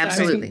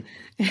 Absolutely.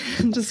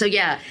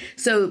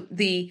 So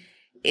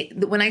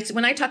when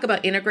I talk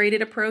about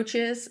integrated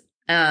approaches,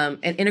 and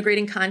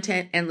integrating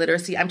content and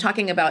literacy, I'm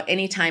talking about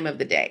any time of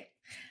the day.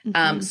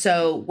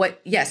 So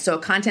a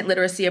content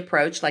literacy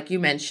approach, like you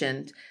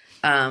mentioned,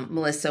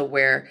 Melissa,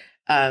 where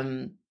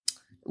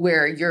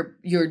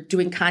you're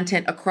doing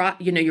content across,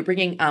 you're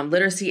bringing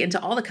literacy into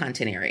all the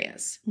content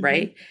areas,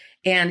 right?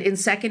 And in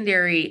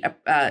secondary,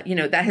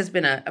 that has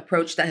been an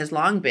approach that has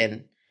long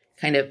been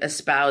kind of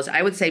espoused,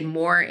 I would say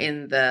more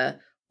in the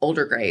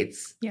older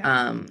grades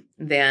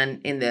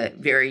than in the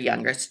very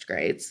youngest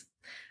grades.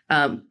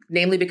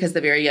 Namely because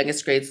the very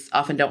youngest grades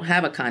often don't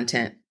have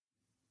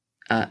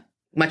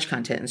much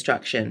content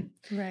instruction.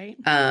 Right.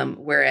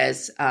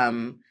 Whereas,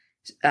 so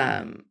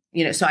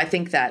I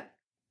think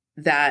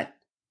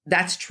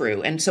that's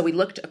true. And so we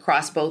looked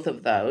across both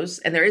of those,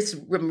 and there is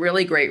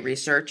really great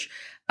research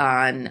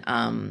on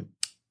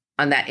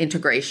that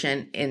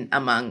integration in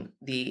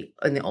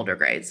the older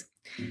grades.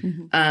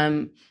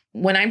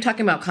 When I'm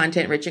talking about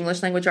content-rich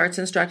English language arts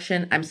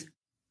instruction,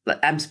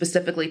 I'm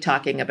specifically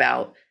talking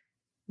about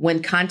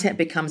when content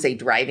becomes a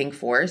driving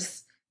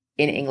force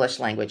in English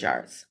language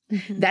arts.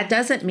 That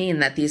doesn't mean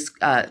that these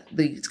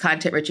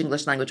content-rich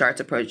English language arts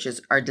approaches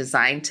are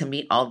designed to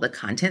meet all the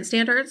content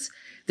standards.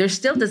 They're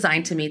still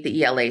designed to meet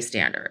the ELA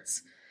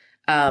standards.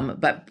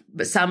 But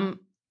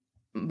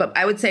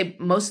I would say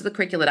most of the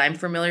curricula that I'm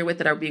familiar with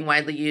that are being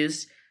widely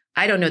used,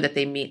 I don't know that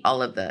they meet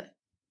all of the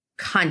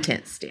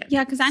content standards.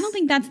 Yeah, because I don't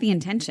think that's the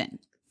intention.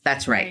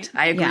 That's right.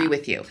 I agree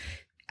with you.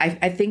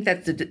 I think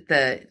that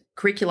the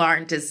curricula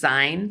aren't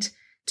designed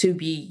to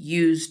be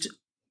used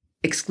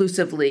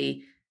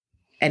exclusively,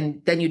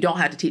 and then you don't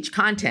have to teach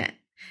content,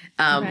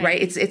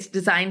 right? It's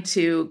designed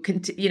to,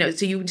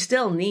 so you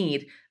still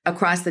need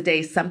across the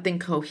day something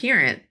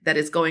coherent that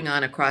is going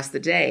on across the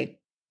day,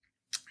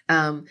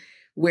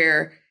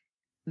 where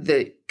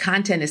the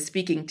content is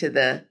speaking to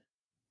the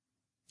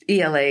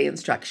ELA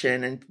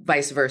instruction and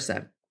vice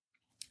versa.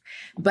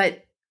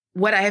 But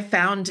what I have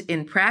found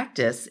in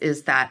practice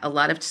is that a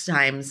lot of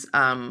times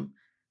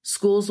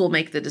schools will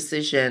make the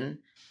decision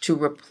to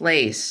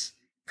replace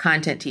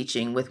content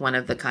teaching with one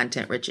of the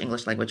content-rich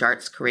English language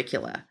arts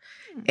curricula.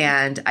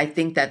 And I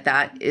think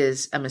that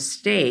is a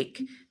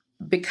mistake,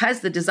 because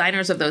the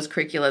designers of those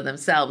curricula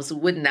themselves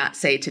would not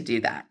say to do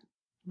that.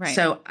 Right.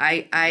 So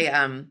I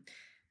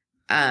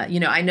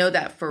know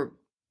that for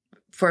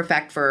a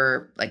fact,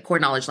 for like core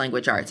knowledge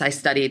language arts, I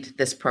studied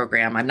this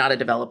program. I'm not a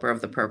developer of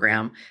the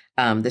program.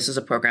 This is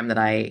a program that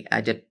I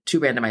did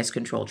 2 randomized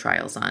control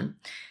trials on,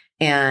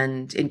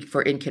 and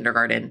in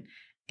kindergarten.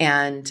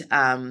 And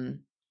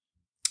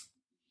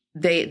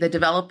the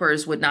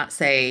developers would not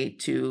say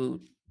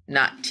to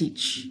not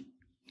teach,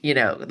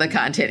 the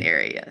content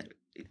area.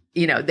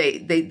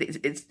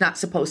 It's not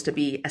supposed to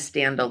be a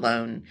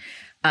standalone.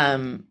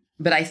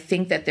 But I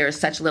think that there is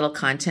such little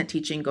content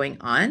teaching going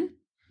on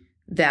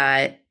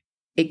that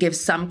it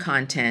gives some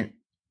content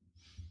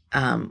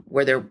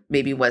where there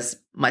maybe was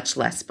much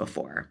less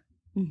before.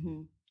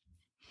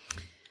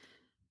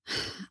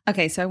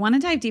 Okay, so I want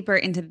to dive deeper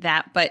into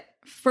that, but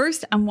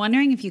first, I'm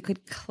wondering if you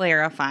could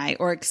clarify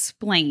or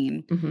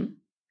explain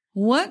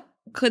what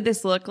could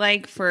this look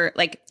like for,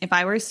 like, if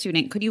I were a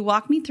student, could you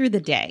walk me through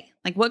the day?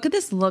 Like, what could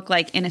this look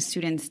like in a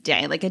student's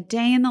day? Like a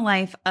day in the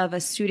life of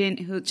a student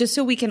who, just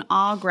so we can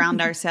all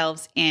ground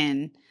ourselves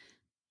in,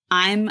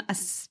 I'm a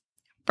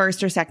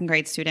first or second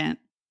grade student.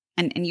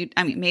 And you,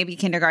 maybe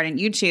kindergarten,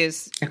 you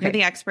choose, you're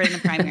the expert in the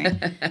primary.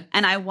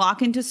 And I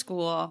walk into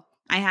school,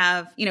 I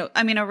have,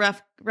 a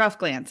rough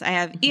glance. I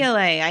have ELA,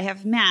 I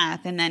have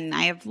math, and then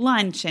I have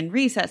lunch and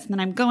recess. And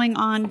then I'm going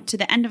on to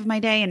the end of my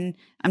day, and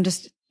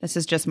this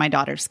is just my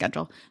daughter's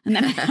schedule. And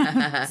then I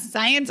have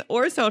science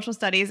or social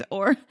studies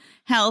or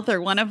health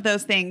or one of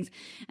those things.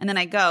 And then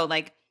I go,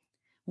 like,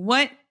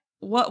 what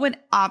would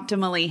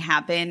optimally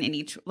happen in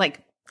each,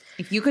 like,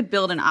 if you could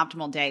build an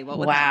optimal day, what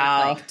would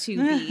that look like to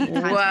be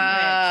content rich?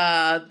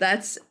 Wow,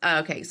 that's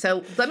okay.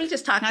 So let me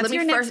just talk. That's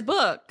your next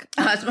book.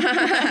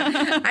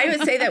 I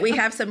would say that we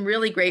have some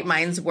really great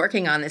minds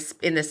working on this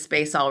in this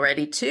space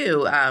already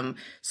too.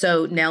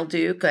 So Nell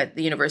Duke at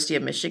the University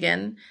of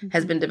Michigan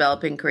has been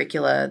developing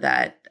curricula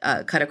that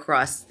cut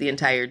across the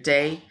entire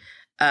day,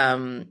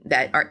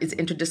 that is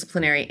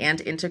interdisciplinary and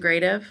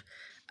integrative,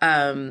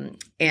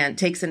 and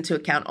takes into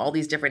account all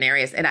these different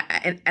areas. And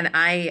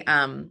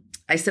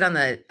I sit on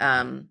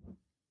the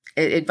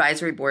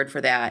advisory board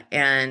for that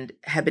and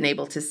have been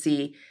able to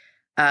see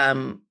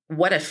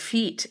what a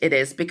feat it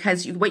is,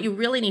 because what you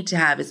really need to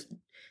have is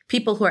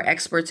people who are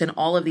experts in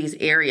all of these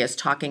areas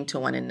talking to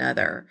one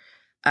another,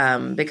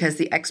 because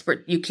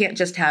you can't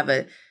just have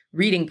a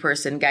reading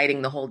person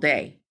guiding the whole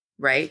day.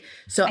 Right.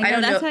 So I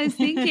don't know. That's what I was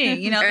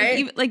thinking,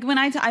 right? like when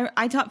I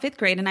taught fifth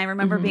grade, and I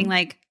remember being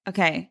like,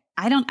 okay,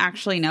 I don't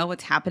actually know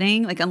what's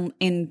happening like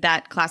in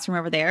that classroom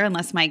over there,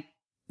 unless my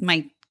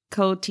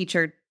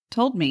co-teacher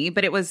told me,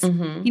 but it was,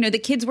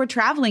 the kids were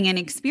traveling and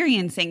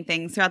experiencing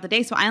things throughout the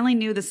day. So I only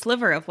knew the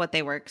sliver of what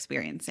they were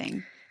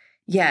experiencing.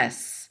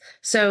 Yes.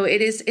 So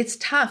it's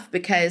tough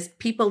because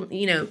people,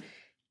 the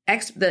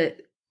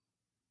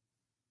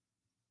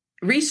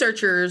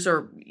researchers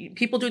or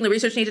people doing the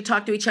research need to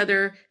talk to each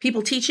other.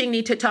 People teaching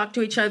need to talk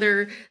to each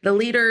other. The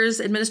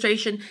leaders,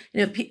 administration,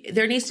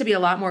 there needs to be a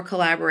lot more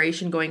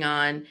collaboration going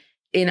on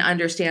in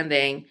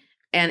understanding.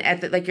 And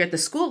you're at the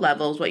school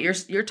levels, what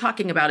you're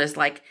talking about is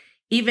like,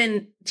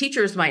 even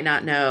teachers might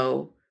not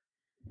know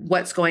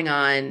what's going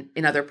on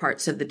in other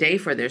parts of the day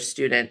for their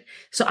student.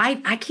 So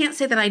I can't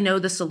say that I know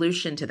the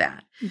solution to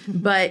that,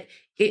 but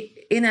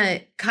in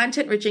a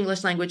content-rich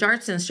English language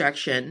arts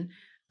instruction,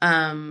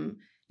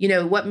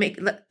 what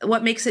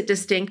makes it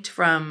distinct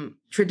from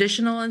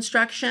traditional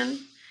instruction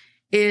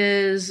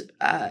is,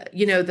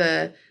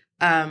 the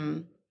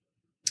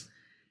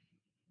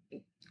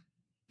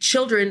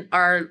children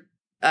are,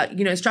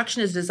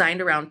 instruction is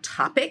designed around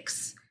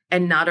topics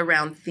and not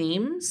around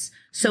themes.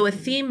 So a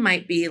theme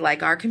might be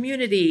like our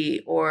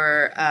community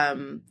or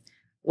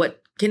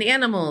what can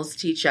animals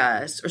teach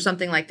us or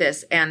something like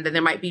this. And then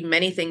there might be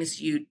many things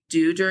you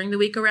do during the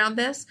week around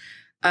this.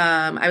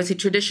 I would say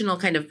traditional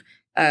kind of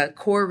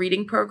core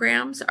reading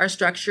programs are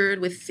structured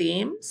with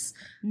themes,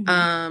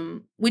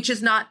 which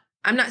is not,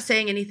 I'm not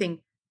saying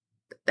anything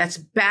that's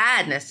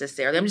bad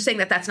necessarily. I'm just saying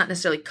that that's not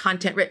necessarily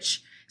content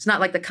rich. It's not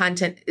like the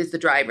content is the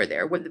driver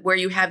there, where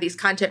you have these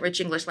content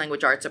rich English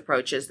language arts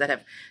approaches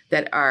that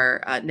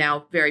are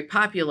now very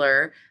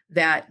popular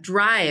that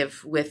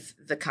drive with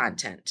the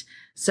content.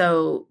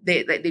 So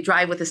they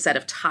drive with a set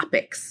of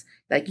topics,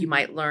 like you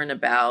might learn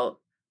about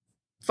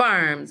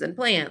farms and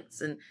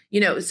plants and,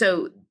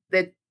 so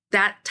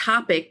that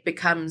topic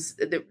becomes,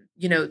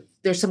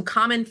 there's some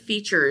common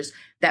features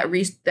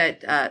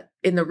that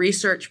in the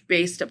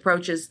research-based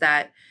approaches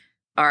that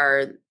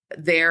are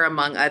there,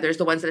 among others,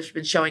 the ones that have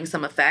been showing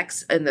some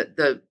effects, and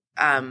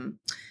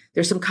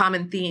there's some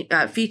common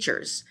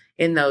features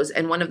in those,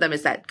 and one of them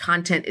is that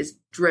content is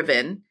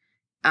driven,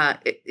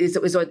 is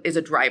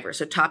a driver.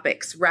 So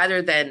topics,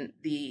 rather than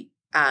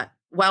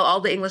while all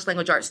the English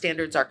language arts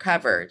standards are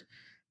covered,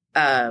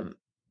 the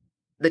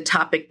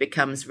topic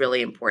becomes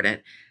really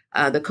important.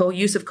 The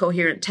use of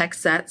coherent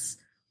text sets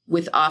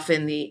with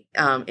often the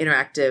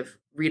interactive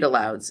read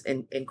alouds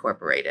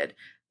incorporated.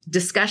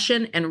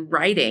 Discussion and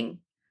writing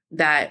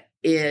that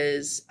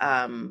is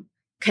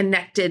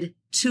connected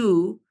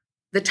to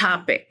the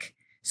topic.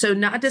 So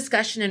not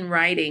discussion and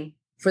writing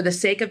for the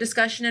sake of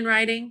discussion and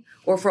writing,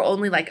 or for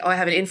only like, I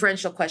have an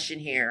inferential question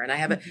here and I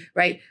have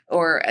right?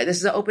 Or this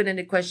is an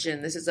open-ended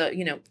question. This is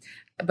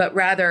but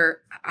rather,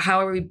 how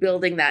are we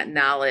building that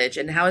knowledge,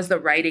 and how is the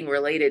writing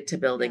related to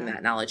building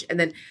that knowledge? And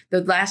then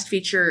the last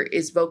feature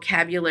is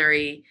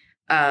vocabulary,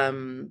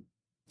 the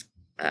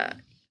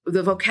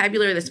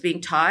vocabulary that's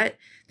being taught.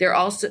 They're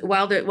also,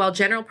 while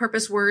general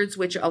purpose words,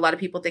 which a lot of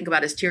people think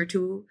about as tier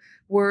 2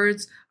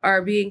 words,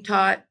 are being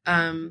taught,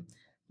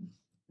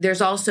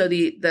 there's also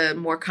the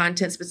more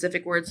content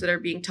specific words that are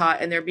being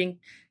taught, and they're being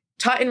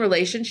taught in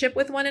relationship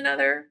with one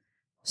another.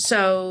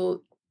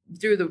 So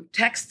through the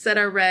texts that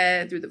are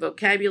read, through the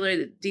vocabulary,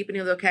 the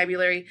deepening of the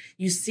vocabulary,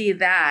 you see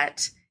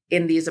that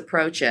in these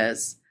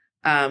approaches.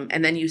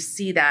 And then you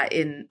see that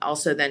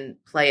also then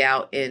play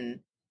out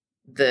in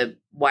the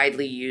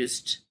widely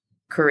used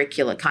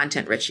curricula,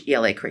 content-rich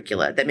ELA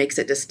curricula, that makes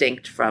it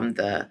distinct from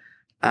the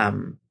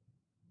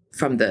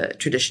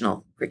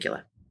traditional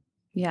curricula.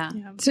 Yeah.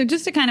 So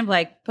just to kind of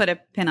like put a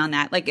pin on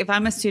that, like if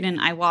I'm a student,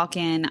 I walk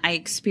in, I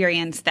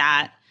experience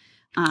that,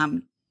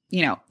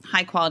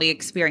 high quality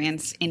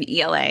experience in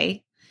ELA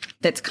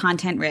that's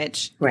content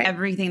rich, right,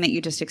 everything that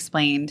you just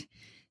explained,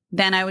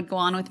 then I would go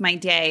on with my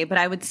day, but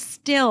I would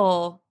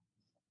still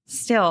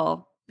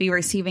be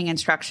receiving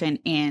instruction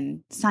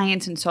in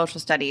science and social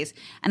studies.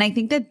 And I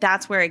think that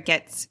that's where it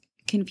gets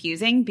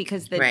confusing,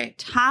 because the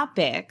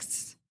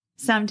topics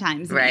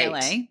sometimes in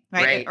ELA,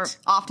 right, or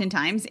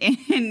oftentimes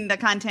in the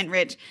content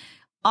rich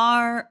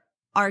are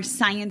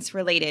science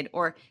related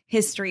or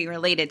history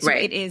related. So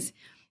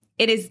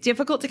it is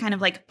difficult to kind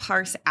of like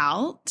parse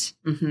out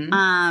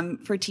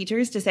for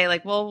teachers to say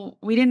like, well,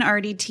 we didn't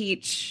already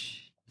teach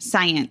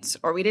science,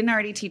 or we didn't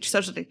already teach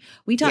social studies.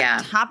 We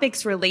taught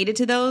topics related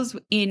to those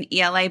in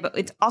ELA, but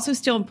it's also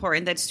still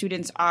important that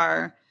students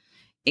are,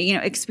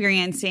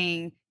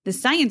 experiencing the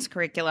science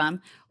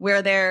curriculum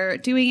where they're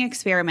doing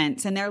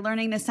experiments and they're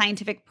learning the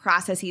scientific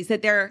processes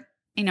that they're,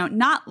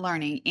 not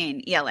learning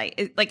in ELA.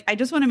 Like, I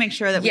just want to make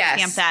sure that we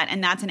stamp that,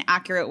 and that's an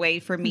accurate way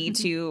for me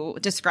to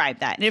describe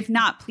that. And if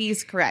not,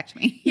 please correct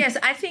me. Yes,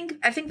 I think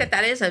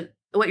that is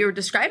what you're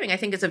describing, I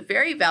think, is a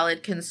very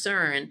valid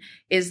concern,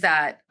 is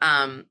that,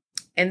 and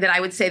that I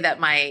would say that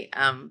my,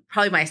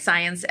 probably my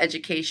science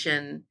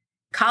education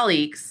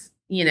colleagues,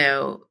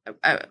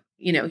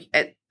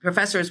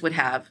 professors would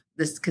have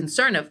this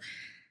concern of,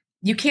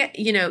 you can't,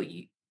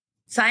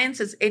 science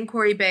is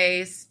inquiry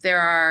based.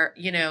 There are,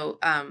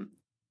 and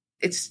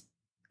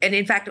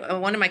in fact,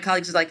 one of my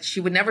colleagues is like, she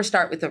would never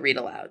start with a read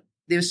aloud.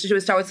 She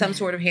would start with some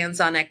sort of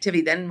hands-on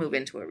activity, then move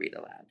into a read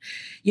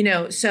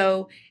aloud,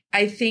 so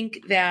I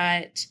think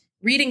that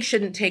reading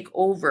shouldn't take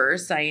over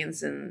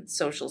science and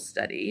social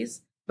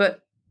studies,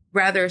 but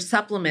rather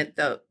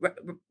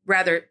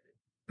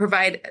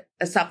provide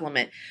a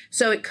supplement.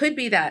 So it could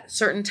be that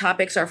certain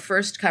topics are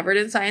first covered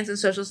in science and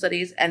social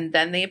studies, and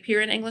then they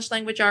appear in English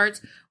language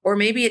arts, or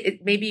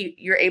maybe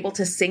you're able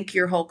to sync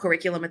your whole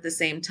curriculum at the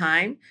same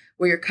time,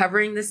 where you're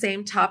covering the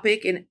same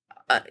topic and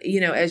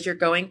as you're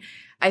going.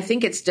 I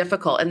think it's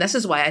difficult, and this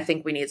is why I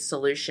think we need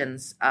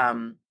solutions,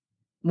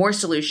 more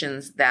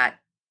solutions that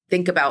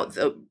think about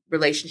the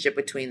relationship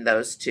between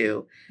those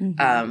two.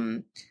 Mm-hmm.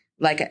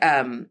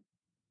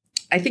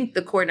 I think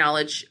the Core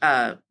Knowledge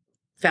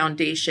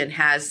Foundation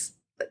has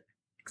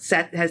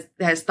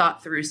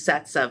thought through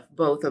sets of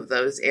both of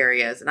those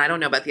areas. And I don't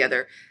know about the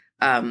other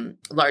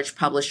large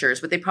publishers,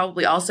 but they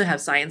probably also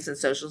have science and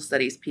social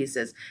studies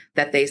pieces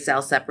that they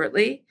sell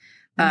separately,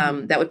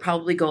 that would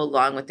probably go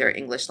along with their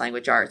English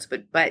language arts,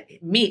 but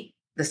meet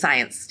the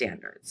science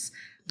standards,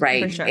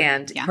 right? For sure.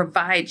 And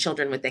provide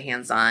children with the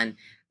hands-on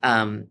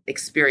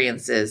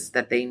experiences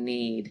that they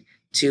need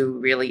to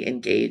really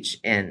engage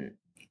in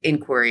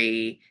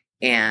inquiry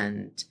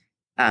and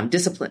the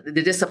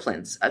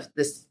disciplines of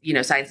this,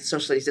 science and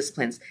social studies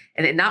disciplines,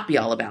 and it not be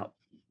all about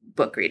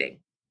book reading.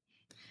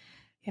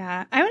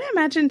 Yeah, I would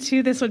imagine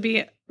too, this would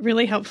be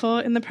really helpful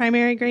in the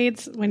primary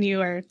grades when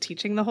you are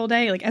teaching the whole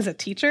day, like as a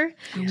teacher,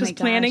 just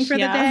planning for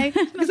the day.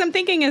 Because I'm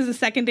thinking as a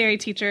secondary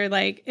teacher,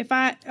 like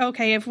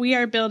if we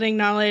are building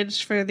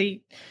knowledge for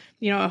the,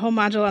 a whole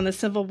module on the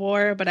Civil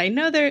War, but I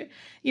know they're,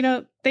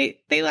 they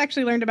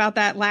actually learned about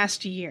that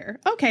last year.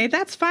 Okay,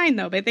 that's fine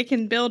though, but they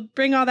can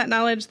bring all that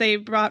knowledge they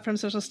brought from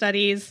social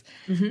studies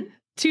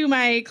to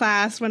my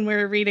class when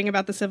we're reading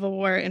about the Civil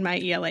War in my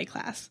ELA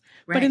class.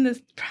 Right. But in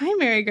the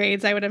primary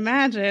grades, I would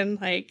imagine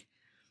like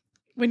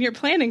when you're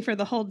planning for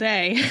the whole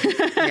day,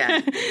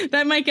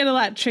 that might get a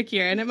lot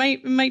trickier, and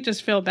it might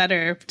just feel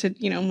better to,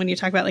 when you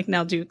talk about like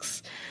Nell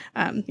Duke's,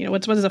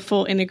 what does a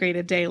full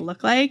integrated day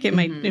look like? It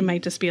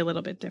might just be a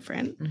little bit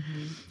different.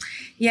 Mm-hmm.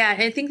 Yeah.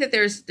 And I think that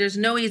there's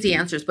no easy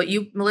answers, but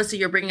Melissa,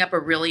 you're bringing up a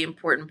really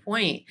important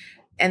point.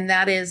 And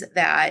that is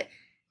that,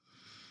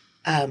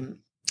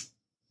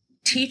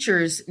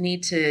 teachers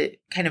need to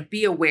kind of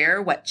be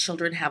aware what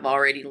children have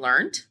already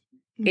learned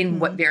in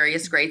what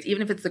various grades,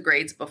 even if it's the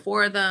grades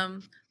before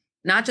them,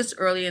 not just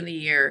early in the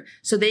year,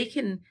 so they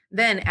can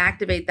then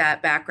activate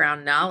that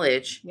background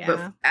knowledge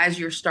as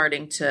you're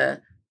starting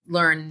to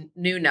learn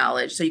new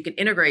knowledge. So you can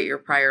integrate your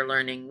prior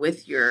learning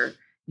with your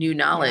new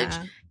knowledge.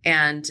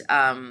 And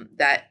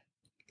that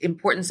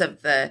importance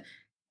of the,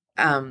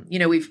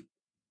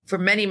 for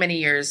many, many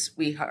years,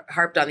 we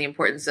harped on the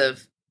importance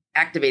of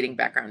activating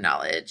background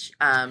knowledge.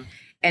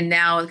 And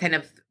now kind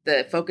of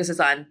the focus is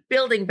on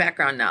building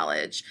background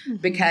knowledge,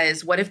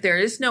 because what if there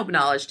is no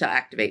knowledge to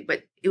activate?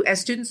 But as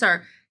students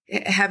are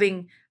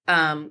having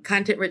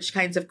content-rich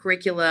kinds of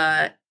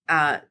curricula,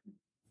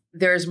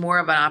 there's more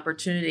of an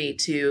opportunity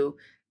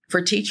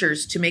for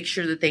teachers to make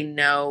sure that they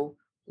know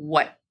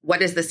what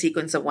is the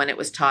sequence of when it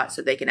was taught,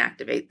 so they can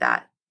activate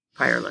that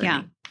prior learning.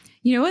 Yeah.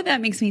 You know what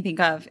that makes me think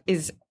of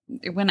is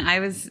when I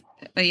was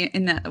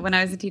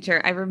a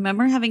teacher, I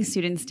remember having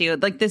students do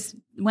like this.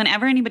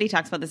 Whenever anybody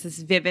talks about this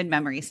vivid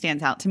memory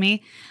stands out to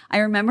me. I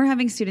remember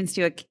having students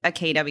do a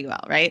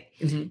KWL, right?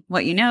 Mm-hmm.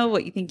 What you know,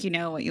 what you think you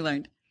know, what you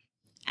learned.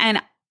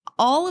 And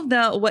all of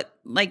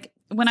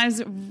when I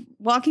was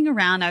walking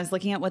around, I was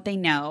looking at what they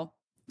know.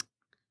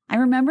 I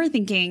remember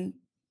thinking,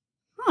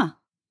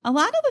 a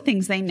lot of the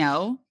things they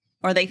know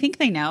or they think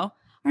they know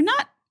are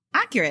not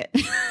accurate.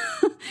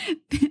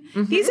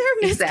 These are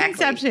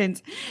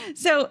misconceptions. Exactly.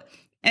 So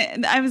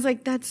I was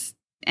like,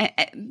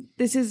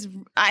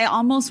 I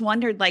almost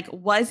wondered, like,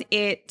 was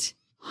it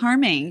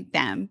harming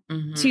them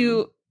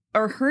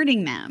or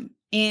hurting them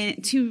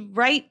to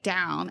write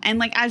down? And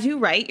like, as you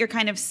write, you're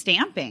kind of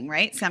stamping,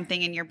 right?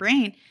 Something in your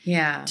brain.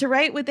 Yeah. To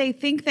write what they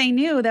think they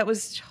knew that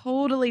was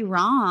totally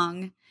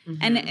wrong.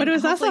 But it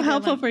was also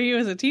helpful for you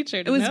as a teacher.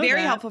 It was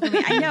very helpful for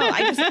me. I know.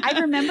 I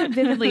remember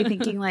vividly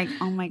thinking like,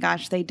 oh my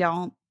gosh, they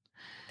don't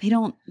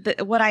really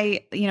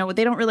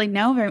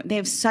know. They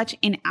have such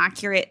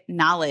inaccurate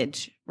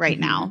knowledge right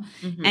now.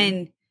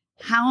 And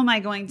how am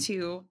I going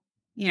to,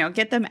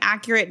 get them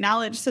accurate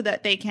knowledge so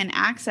that they can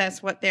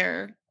access what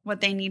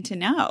they need to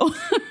know?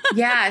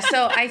 Yeah.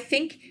 So I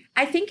think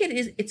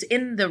it's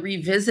in the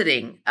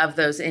revisiting of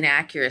those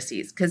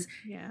inaccuracies, because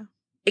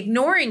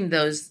ignoring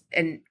those,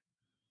 and,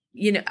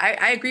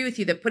 I agree with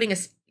you that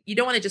you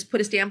don't want to just put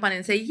a stamp on it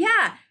and say,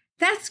 yeah,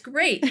 that's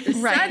great. The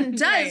sun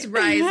does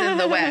rise in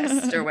the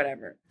west or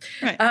whatever.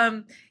 Right.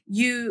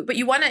 But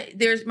you want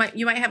to,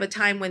 you might have a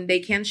time when they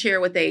can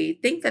share what they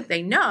think that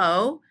they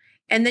know.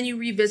 And then you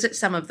revisit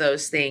some of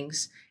those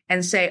things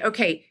and say,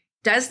 okay,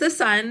 does the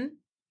sun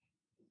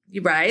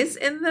rise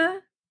in the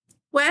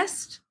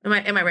west? Am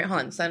I right? Hold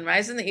on. Sun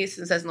rises in the east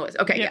and sets in the west.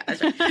 Okay. Yeah,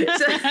 that's right.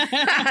 So,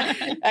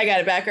 I got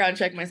to background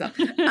check myself.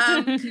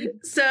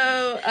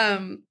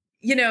 So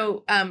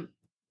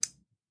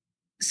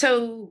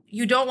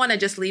you don't want to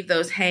just leave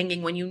those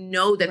hanging when you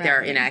know that there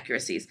are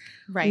inaccuracies.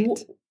 Right.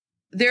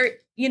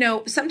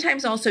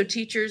 Sometimes also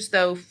teachers,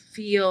 though,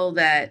 feel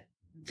that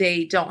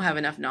they don't have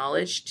enough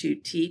knowledge to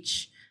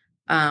teach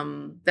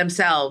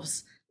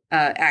themselves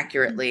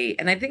accurately.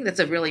 And I think that's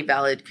a really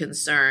valid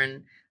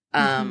concern.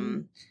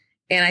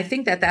 And I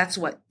think that that's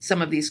what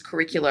some of these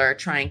curricula are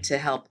trying to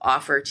help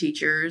offer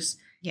teachers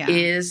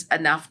is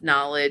enough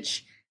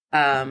knowledge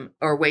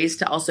or ways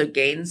to also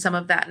gain some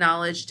of that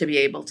knowledge to be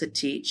able to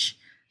teach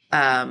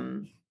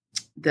the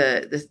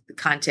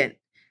content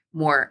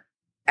more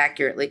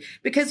accurately.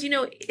 Because,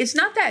 it's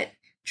not that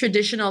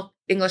traditional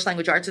English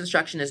language arts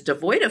instruction is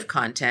devoid of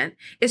content.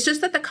 It's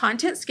just that the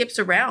content skips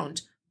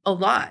around a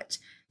lot.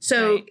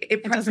 So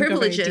it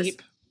privileges.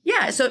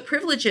 So it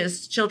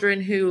privileges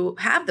children who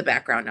have the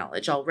background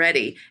knowledge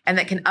already and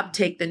that can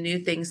uptake the new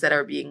things that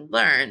are being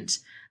learned,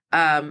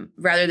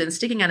 rather than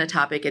sticking on a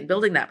topic and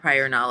building that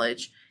prior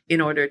knowledge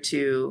in order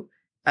to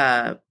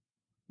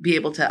be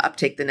able to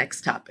uptake the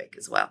next topic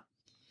as well.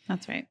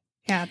 That's right.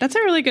 Yeah, that's a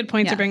really good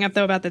point to bring up,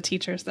 though, about the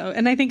teachers, though.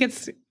 And I think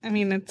it's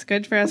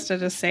good for us to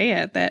just say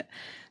it, that,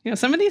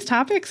 some of these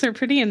topics are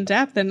pretty in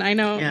depth. And I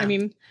know,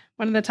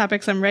 one of the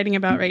topics I'm writing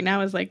about right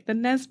now is like the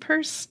Nez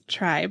Perce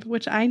tribe,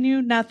 which I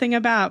knew nothing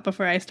about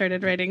before I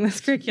started writing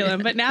this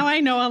curriculum, but now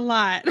I know a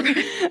lot,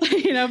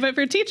 but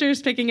for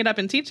teachers picking it up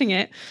and teaching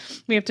it,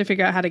 we have to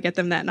figure out how to get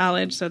them that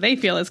knowledge so they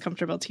feel as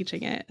comfortable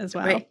teaching it as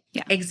well. Right.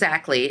 Yeah,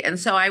 exactly. And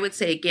so I would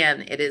say,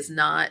 again, it is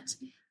not,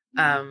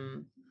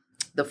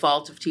 the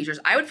fault of teachers.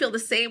 I would feel the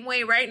same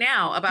way right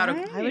now about a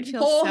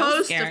whole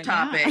host of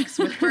topics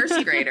with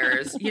first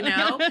graders,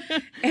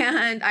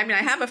 And I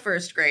have a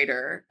first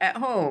grader at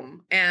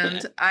home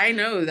and I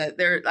know that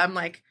I'm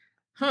like,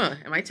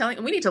 am I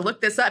telling? We need to look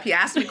this up. He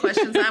asked me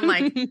questions. I'm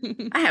like,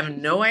 I have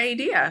no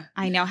idea.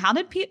 I know. How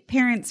did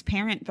parents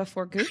parent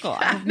before Google?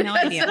 I have no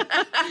idea.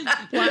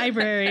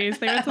 Libraries.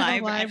 They went to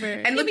the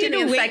library. And looked in the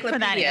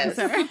encyclopedias.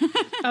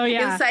 Oh,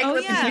 yeah.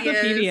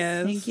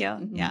 Encyclopedias. Thank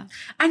you. Yeah.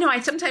 I know.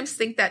 I sometimes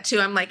think that too.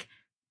 I'm like,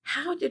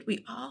 how did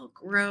we all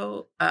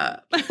grow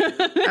up?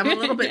 I'm a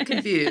little bit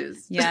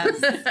confused.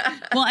 Yes.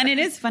 Well, and it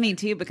is funny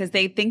too, because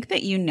they think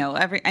that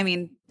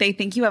they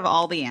think you have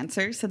all the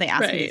answers. So they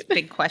ask you these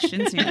big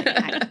questions and you're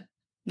like, I'm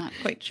not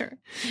quite sure.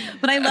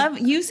 But I love,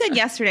 you said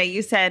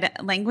yesterday,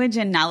 language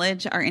and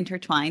knowledge are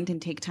intertwined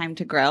and take time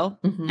to grow.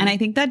 Mm-hmm. And I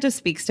think that just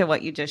speaks to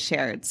what you just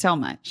shared so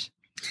much.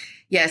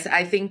 Yes.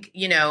 I think,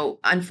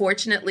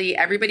 unfortunately,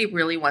 everybody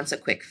really wants a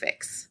quick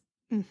fix.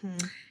 Mm-hmm.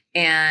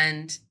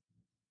 And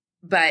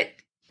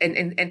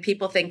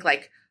people think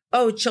like,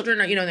 oh, children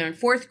are, they're in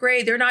fourth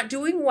grade. They're not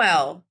doing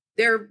well.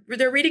 Their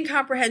reading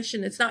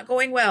comprehension, it's not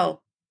going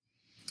well.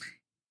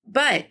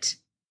 But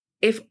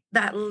if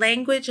that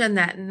language and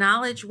that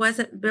knowledge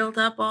wasn't built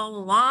up all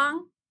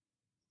along,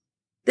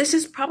 this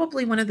is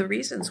probably one of the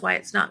reasons why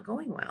it's not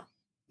going well.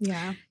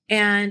 Yeah.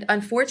 And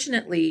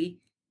unfortunately,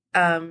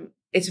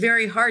 it's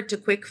very hard to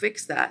quick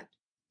fix that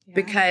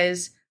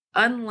because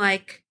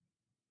unlike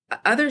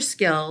other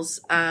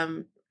skills,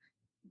 when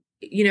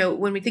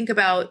we think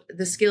about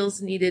the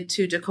skills needed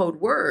to decode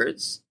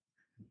words,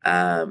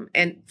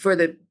 and for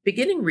the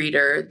beginning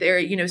reader,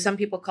 there, some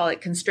people call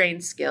it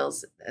constrained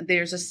skills.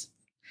 There's a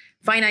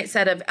finite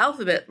set of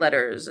alphabet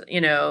letters,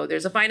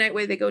 there's a finite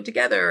way they go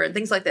together and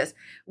things like this.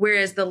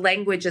 Whereas the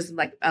language is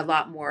like a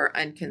lot more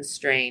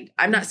unconstrained.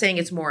 I'm not saying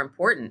it's more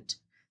important,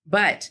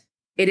 but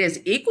it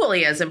is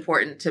equally as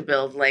important to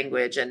build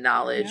language and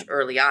knowledge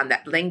early on.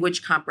 That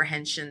language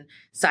comprehension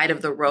side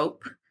of the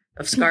rope,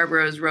 of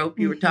Scarborough's rope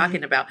you were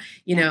talking about,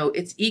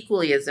 it's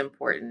equally as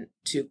important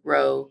to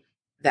grow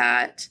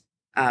that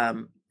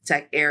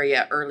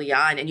area early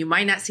on. And you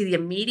might not see the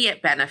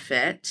immediate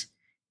benefit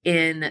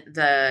in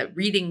the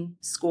reading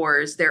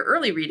scores, their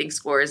early reading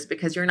scores,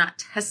 because you're not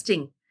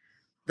testing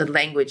the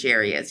language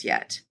areas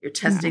yet. You're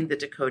testing the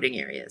decoding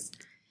areas.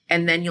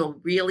 And then you'll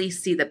really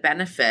see the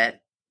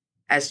benefit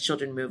as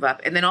children move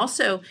up. And then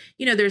also,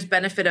 there's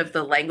benefit of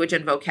the language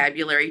and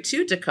vocabulary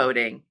to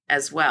decoding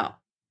as well.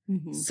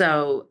 Mm-hmm.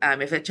 So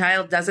if a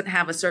child doesn't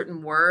have a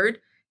certain word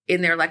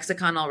in their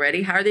lexicon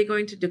already, how are they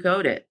going to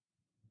decode it?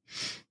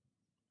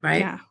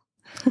 Right?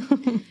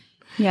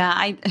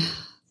 Yeah.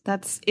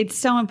 It's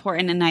so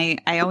important. And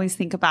I always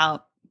think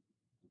about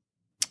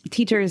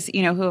teachers,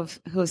 who have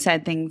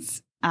said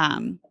things,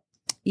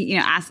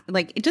 ask,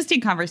 like, just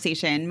in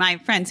conversation, my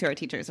friends who are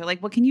teachers are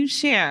like, well, can you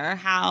share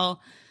how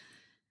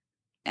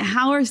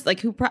are,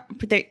 like,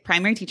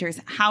 primary teachers,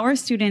 how are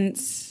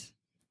students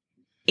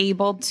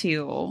able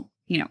to,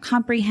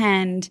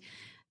 comprehend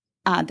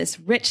this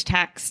rich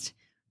text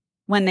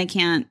when they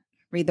can't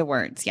read the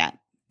words yet.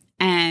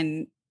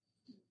 And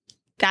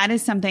that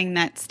is something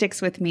that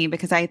sticks with me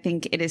because I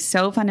think it is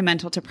so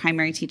fundamental to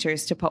primary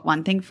teachers to put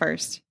one thing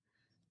first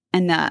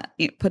and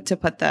put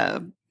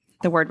the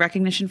word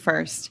recognition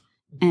first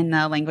and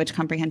the language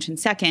comprehension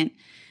second.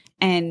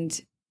 And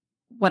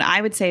what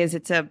I would say is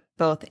it's a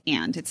both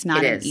and. It's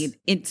not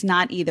it's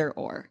not either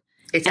or.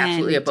 It's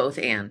absolutely a both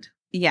and.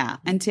 Yeah.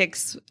 And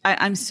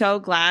I'm so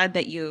glad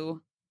that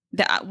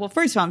well,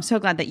 first of all, I'm so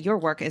glad that your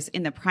work is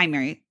in the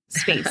primary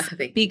space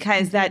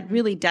because that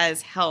really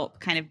does help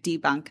kind of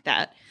debunk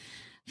that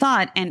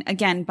thought. And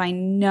again, by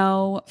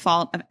no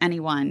fault of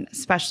anyone,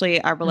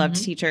 especially our beloved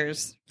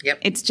teachers,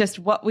 it's just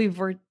what we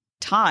were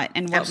taught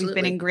and what we've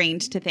been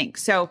ingrained to think.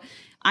 So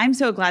I'm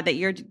so glad that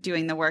you're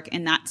doing the work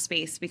in that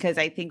space because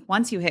I think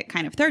once you hit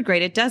kind of third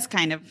grade, it does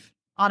kind of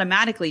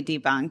automatically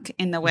debunk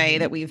in the way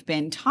that we've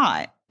been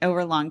taught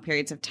over long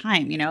periods of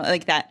time,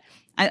 like that.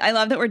 I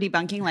love that we're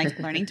debunking like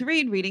learning to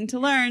read, reading to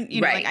learn,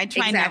 like I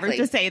try never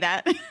to say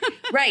that.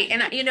 Right.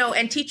 And,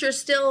 and teachers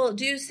still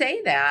do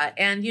say that.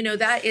 And,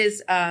 that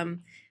is,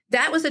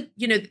 that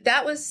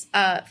was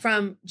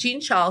from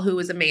Jean Chall, who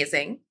was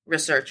amazing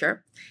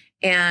researcher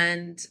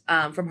and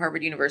from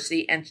Harvard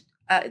University. And,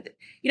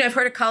 I've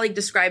heard a colleague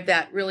describe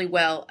that really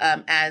well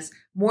as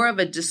more of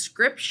a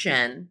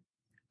description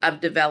of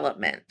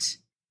development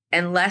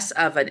and less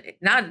of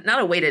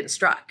not a way to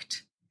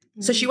instruct.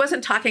 Mm-hmm. So she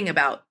wasn't talking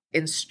about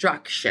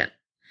instruction.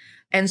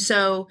 And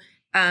so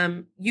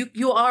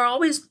you are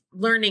always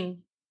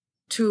learning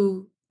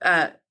to,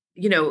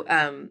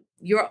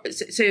 you're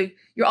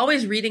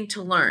always reading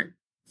to learn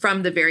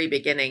from the very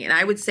beginning. And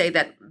I would say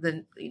that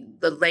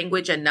the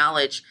language and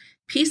knowledge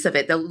piece of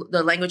it, the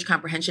language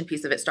comprehension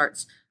piece of it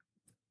starts,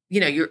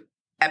 you're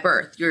at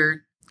birth,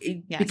 you're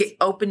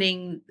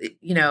opening,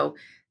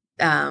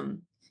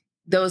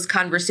 those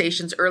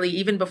conversations early,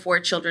 even before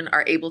children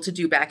are able to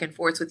do back and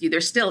forths with you.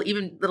 They're still,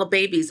 even little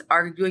babies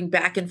are doing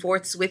back and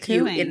forths with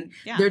you.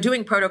 They're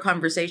doing proto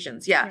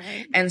conversations. Yeah.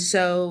 Right. And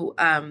so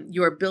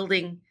you're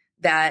building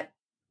the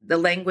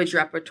language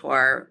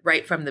repertoire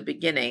right from the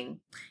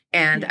beginning.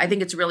 And I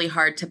think it's really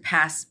hard to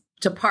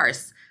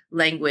parse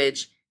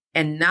language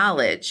and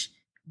knowledge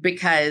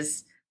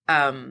because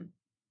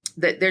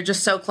they're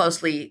just so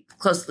closely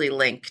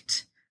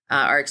linked.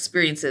 Our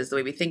experiences, the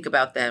way we think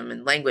about them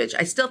and language.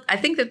 I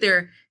think that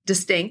they're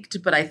distinct,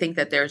 but I think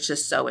that they're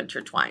just so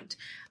intertwined.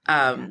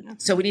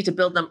 So we need to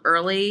build them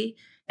early.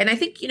 And I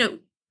think,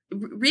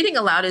 reading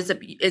aloud is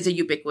a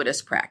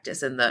ubiquitous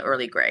practice in the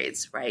early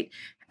grades, right?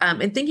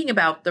 And thinking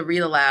about the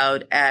read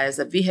aloud as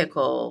a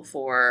vehicle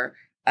for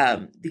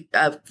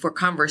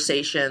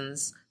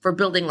conversations, for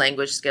building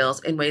language skills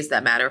in ways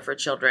that matter for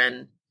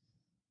children,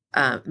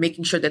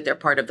 making sure that they're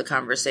part of the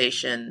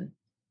conversation,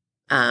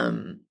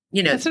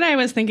 that's what I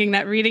was thinking,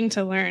 that reading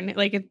to learn,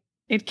 like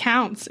it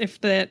counts if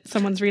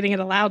someone's reading it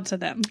aloud to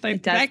them.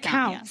 Like that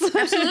counts. Yeah.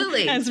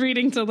 Absolutely. As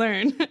reading to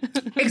learn.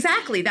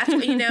 Exactly. That's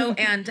what,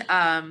 and,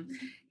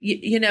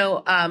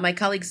 my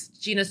colleagues,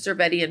 Gina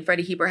Cervetti and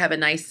Freddie Heber have a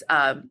nice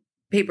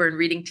paper in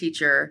Reading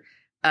Teacher.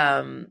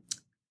 I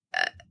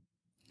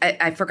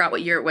forgot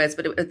what year it was,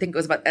 but I think it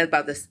was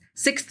about this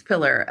sixth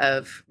pillar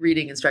of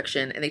reading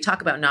instruction. And they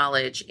talk about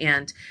knowledge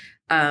and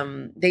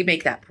they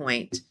make that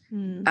point.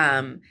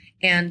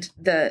 And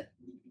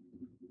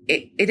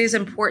it is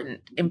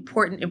important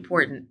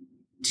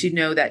to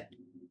know that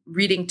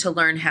reading to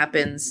learn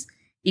happens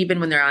even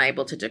when they're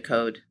unable to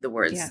decode the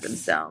words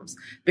themselves,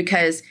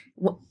 because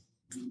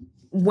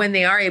when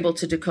they are able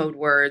to decode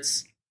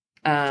words,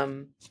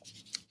 they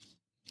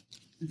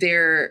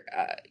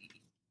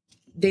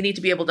need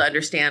to be able to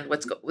understand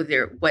what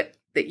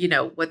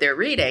they're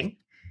reading.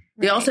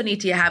 They also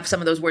need to have some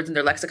of those words in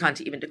their lexicon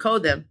to even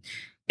decode them.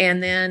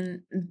 And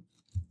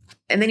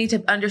they need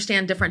to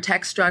understand different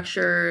text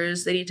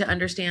structures. They need to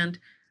understand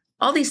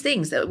all these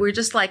things that we're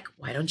just like,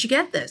 why don't you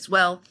get this?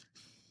 Well,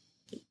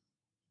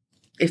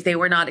 if they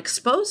were not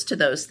exposed to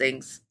those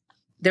things,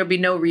 there'd be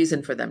no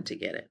reason for them to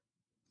get it.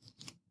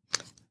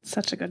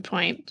 Such a good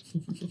point.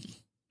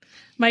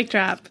 Mic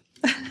drop.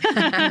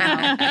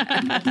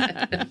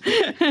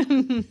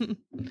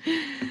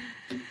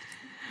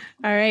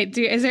 All right.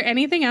 Is there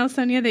anything else,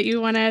 Sonia, that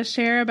you want to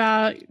share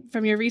about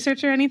from your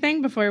research or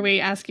anything before we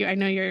ask you? I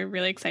know you're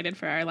really excited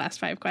for our last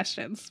 5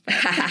 questions.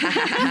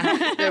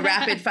 The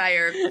rapid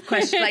fire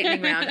question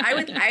lightning round.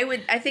 I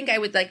think I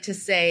would like to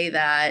say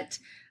that,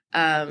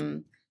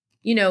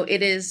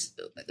 it is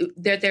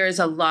there is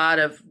a lot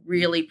of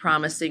really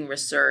promising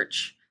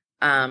research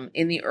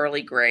in the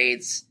early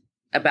grades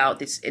about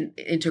this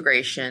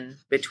integration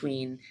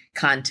between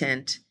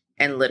content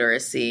and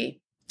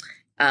literacy.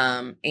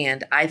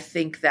 And I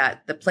think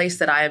that the place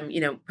that I'm,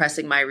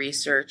 pressing my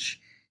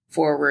research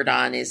forward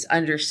on is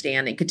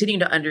continuing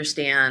to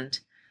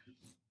understand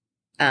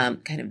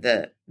kind of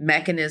the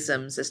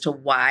mechanisms as to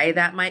why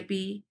that might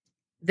be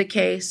the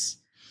case.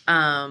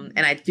 And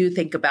I do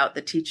think about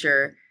the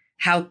teacher,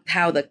 how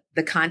the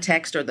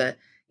context or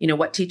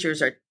what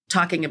teachers are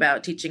teaching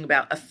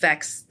about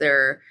affects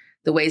the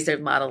ways they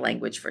model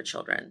language for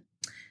children.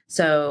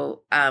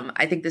 So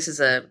I think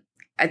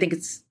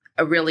it's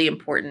a really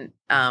important,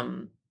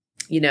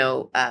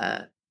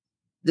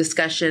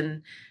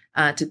 discussion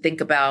to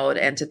think about,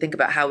 and to think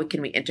about how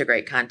can we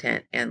integrate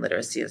content and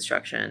literacy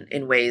instruction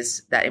in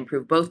ways that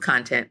improve both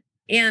content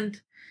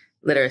and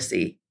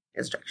literacy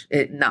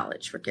instruction,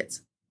 knowledge for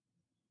kids.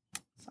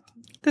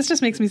 This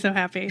just makes me so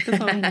happy.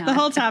 The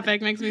whole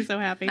topic makes me so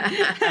happy.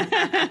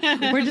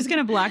 We're just going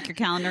to block your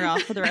calendar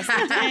off for the rest of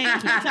the day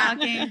and keep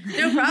talking.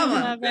 No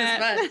problem.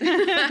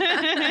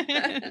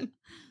 It's fun.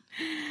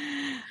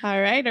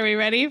 All right. Are we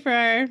ready for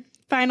our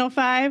final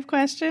 5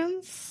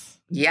 questions?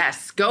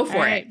 Yes. Go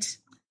for it.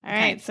 All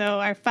right.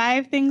 So our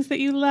 5 things that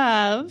you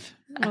love.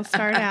 We'll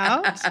start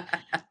out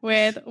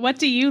with, what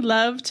do you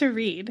love to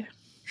read?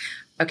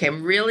 Okay.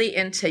 I'm really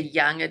into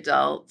young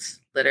adult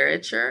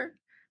literature.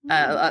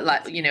 A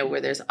lot,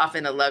 where there's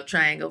often a love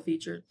triangle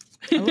featured.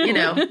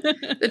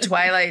 The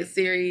Twilight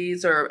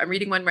series, or I'm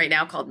reading one right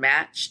now called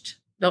Matched.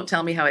 Don't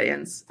tell me how it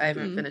ends. I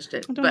haven't finished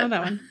it. I don't know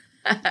that one.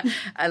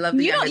 I love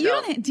the young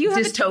adult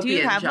dystopian do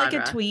you have genre.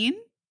 like a tween?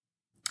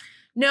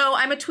 No,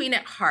 I'm a tween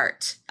at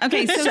heart.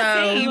 Okay, so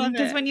same,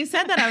 because when you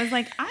said that, I was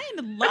like, I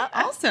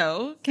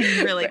also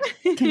can really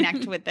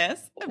connect with this.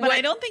 But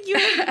I don't think you,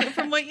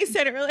 from what you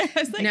said earlier, I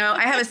was like. No,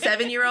 I have a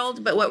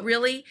 7-year-old, but what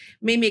really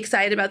made me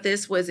excited about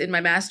this was in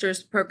my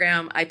master's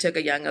program, I took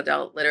a young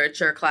adult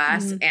literature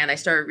class and I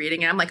started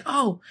reading it. I'm like,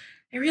 oh,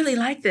 I really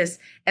like this.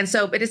 And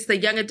so, but it's the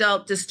young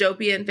adult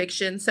dystopian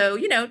fiction. So,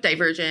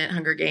 Divergent,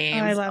 Hunger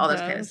Games, all those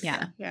kind of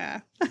stuff.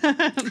 Yeah.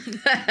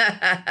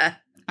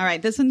 All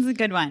right, this one's a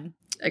good one.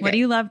 Okay. What do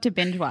you love to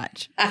binge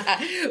watch?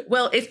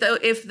 Well,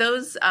 if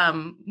those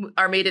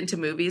are made into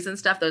movies and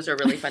stuff, those are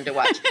really fun to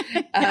watch.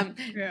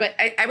 But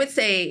I would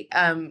say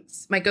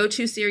my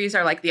go-to series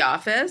are like The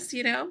Office.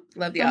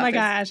 Love The Office. Oh my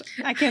gosh,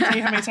 I can't tell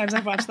you how many times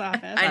I've watched The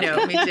Office. I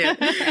know, me too.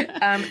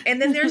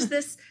 And then there's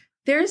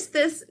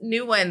this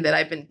new one that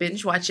I've been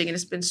binge watching, and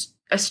it's been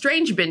a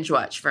strange binge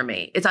watch for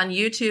me. It's on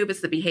YouTube.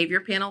 It's the Behavior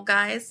Panel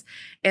guys,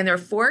 and there are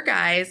 4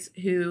 guys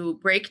who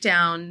break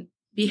down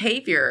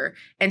behavior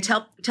and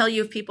tell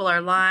you if people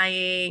are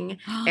lying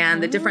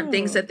and the different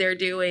things that they're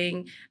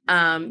doing.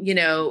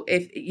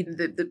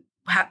 If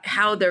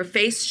how their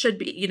face should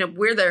be,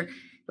 where they're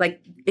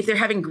like, if they're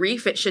having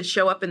grief, it should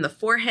show up in the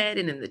forehead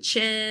and in the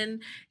chin.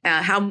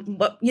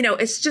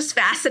 It's just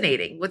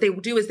fascinating. What they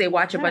do is they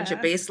watch a bunch of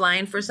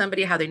baseline for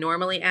somebody, how they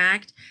normally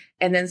act,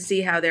 and then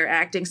see how they're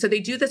acting. So they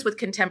do this with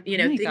things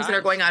that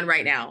are going on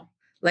right now.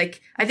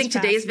 Like, I think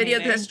today's video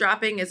that's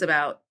dropping is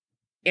about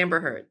Amber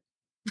Heard.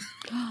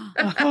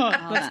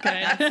 That's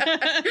good.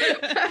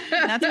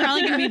 That's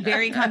probably going to be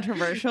very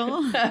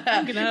controversial.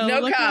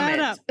 No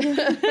comment.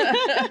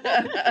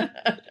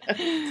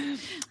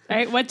 All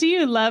right. What do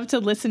you love to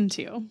listen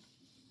to?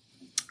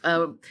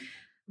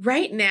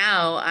 Right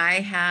now, I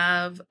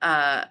have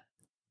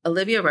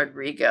Olivia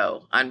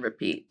Rodrigo on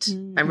repeat.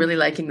 I'm really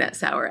liking that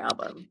Sour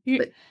album.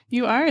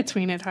 You are a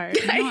tween at heart.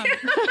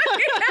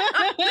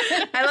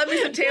 I love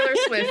me some Taylor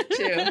Swift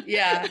too.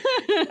 Yeah,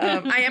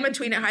 I am a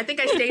tween at heart. I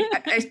think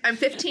I'm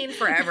 15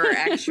 forever.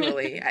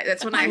 Actually,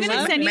 that's when I'm going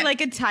to send you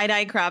like a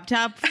tie-dye crop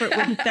top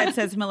that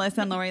says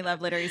Melissa and Lori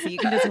Love Literacy. You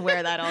can just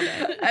wear that all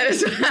day.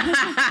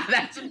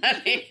 That's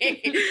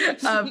funny.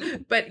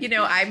 But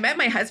I met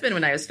my husband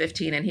when I was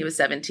 15 and he was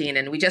 17,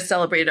 and we just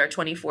celebrated our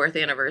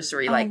 24th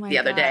anniversary the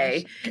other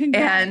day.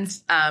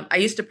 Congrats. And I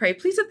used to pray,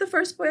 please let the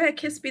first boy I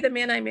kiss be the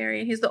man I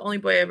marry. And he's the only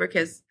boy I ever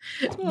kissed.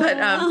 But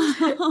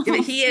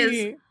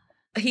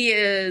he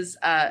is,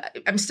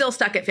 I'm still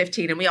stuck at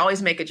 15, and we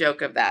always make a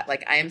joke of that.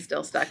 Like, I am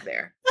still stuck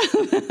there.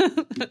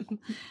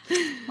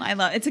 I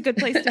love it's a good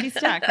place to be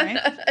stuck, right?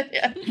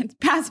 Yeah. It's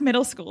past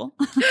middle school.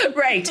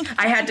 Right.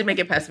 I had to make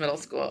it past middle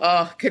school.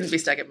 Oh, couldn't be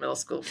stuck at middle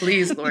school.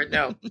 Please, Lord,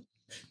 no.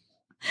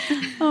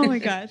 Oh my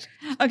gosh.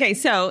 Okay,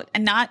 so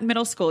not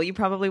middle school. You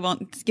probably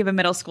won't give a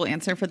middle school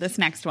answer for this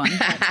next one.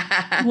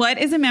 What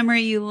is a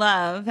memory you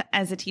love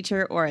as a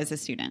teacher or as a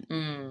student?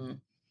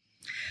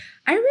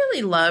 I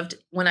really loved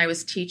when I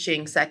was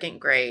teaching 2nd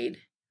grade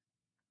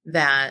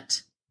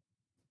that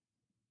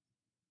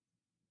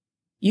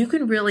you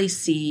can really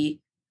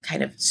see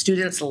kind of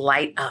students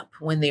light up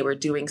when they were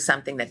doing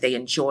something that they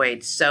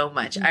enjoyed so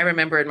much. I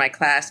remember in my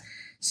class,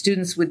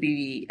 students would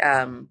be,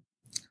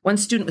 one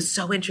student was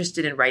so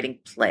interested in writing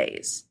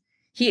plays.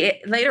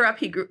 Later on,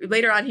 he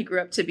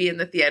grew up to be in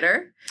the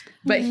theater,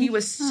 but he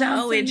was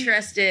so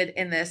interested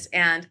in this.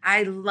 And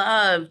I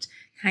loved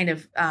kind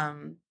of,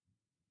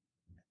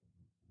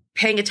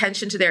 paying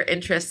attention to their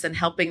interests and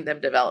helping them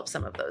develop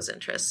some of those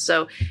interests.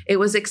 So it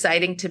was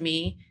exciting to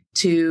me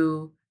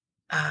to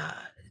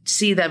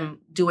see them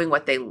doing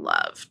what they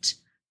loved.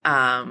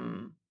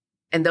 And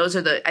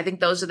I think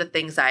those are the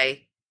things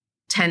I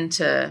tend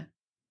to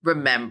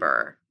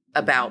remember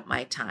about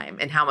my time,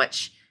 and how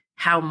much,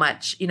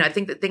 I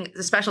think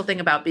the special thing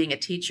about being a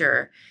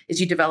teacher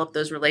is you develop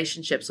those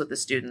relationships with the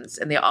students,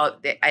 and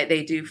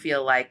they do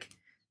feel like,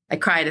 I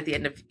cried at the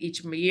end of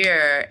each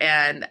year,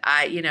 and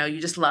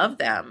you just love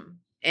them,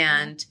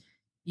 and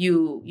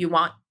you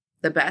want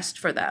the best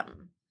for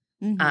them,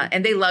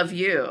 and they love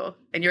you.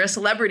 and you're a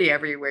celebrity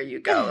everywhere you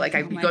go. Like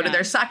you go to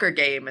their soccer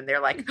game and they're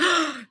like,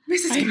 oh,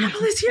 Mrs.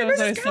 Cabell is here.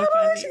 Mrs.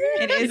 Cabell is here.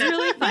 It is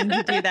really fun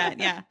to do that.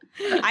 Yeah.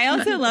 I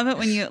also love it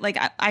when you like,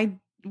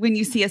 when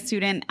you see a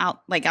student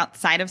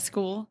outside of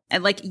school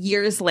and like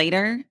years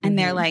later and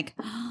they're like,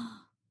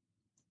 oh,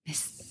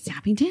 Miss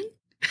Sappington?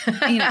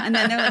 And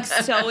then they're like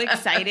so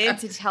excited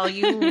to tell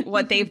you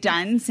what they've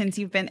done since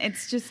you've been,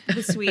 it's just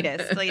the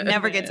sweetest. Like it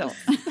never gets old.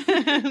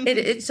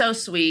 It's so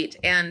sweet.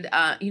 And,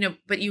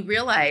 but you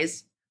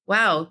realize,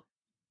 wow,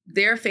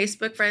 they're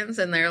Facebook friends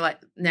and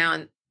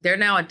they're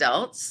now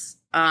adults.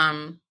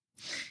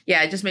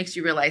 It just makes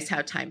you realize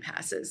how time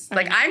passes.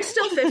 Like I'm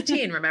still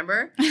 15,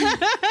 remember?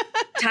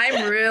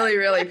 Time really,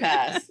 really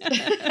passed.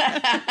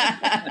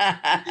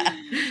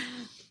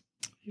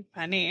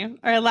 Funny.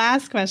 Our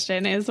last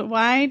question is,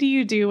 why do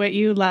you do what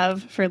you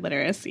love for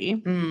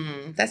literacy?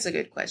 That's a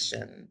good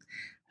question.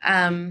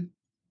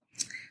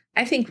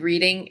 I think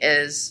reading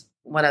is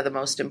one of the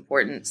most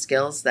important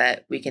skills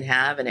that we can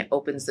have, and it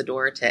opens the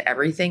door to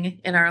everything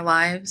in our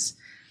lives.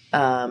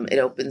 It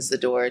opens the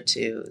door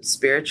to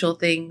spiritual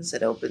things.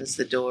 It opens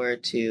the door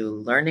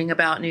to learning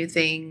about new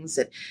things.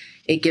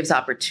 It gives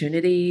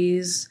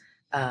opportunities.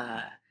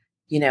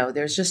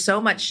 There's just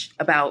so much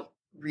about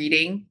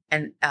reading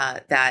and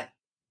that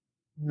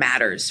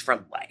matters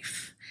for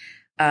life.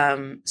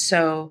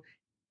 So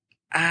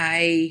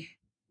I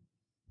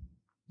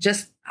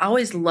just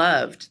always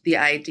loved the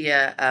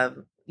idea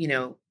of,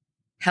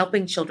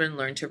 helping children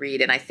learn to read.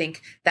 And I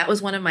think that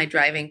was one of my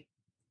driving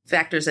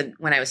factors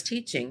when I was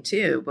teaching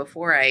too.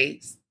 Before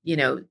I,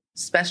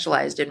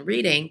 specialized in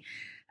reading,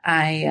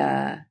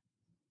 I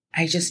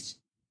just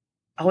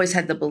always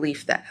had the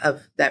belief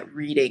that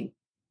reading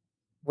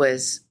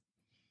was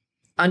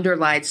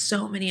underlied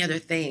so many other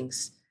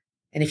things.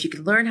 And if you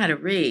could learn how to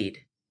read,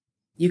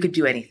 you could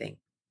do anything.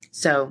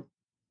 So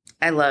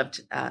I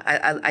loved,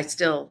 I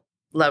still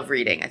love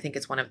reading. I think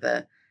it's one of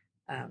the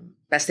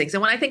best things.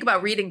 And when I think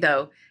about reading,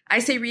 though, I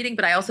say reading,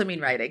 but I also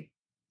mean writing.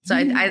 So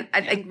I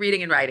think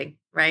reading and writing,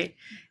 right?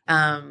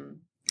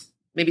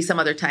 Maybe some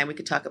other time we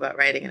could talk about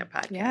writing in a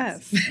podcast.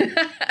 Yes.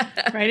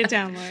 Write it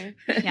down, Lori.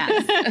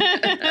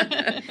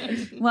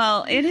 Yes.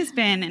 Well, it has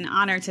been an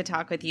honor to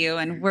talk with you,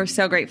 and we're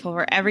so grateful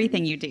for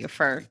everything you do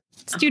for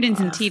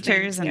students and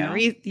teachers. And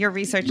your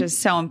research is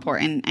so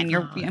important, and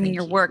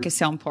your work is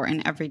so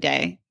important every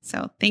day.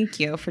 So thank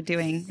you for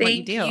doing what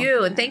you do. Thank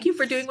you. And thank you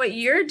for doing what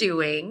you're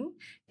doing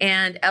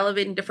and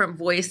elevating different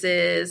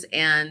voices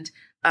and,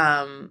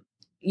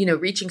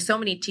 reaching so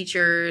many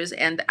teachers.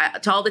 And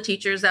to all the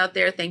teachers out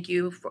there, thank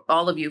you for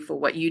all of you for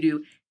what you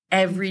do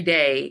every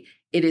day.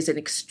 It is an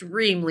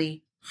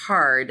extremely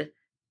hard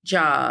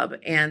job,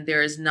 and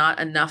there is not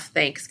enough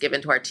thanks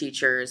given to our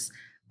teachers.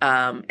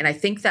 And I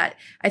think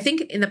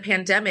in the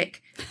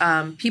pandemic,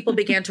 people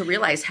began to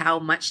realize how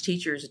much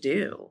teachers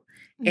do.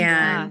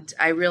 And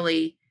I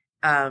really,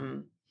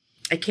 I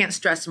can't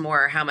stress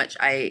more how much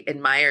I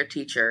admire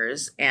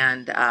teachers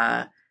and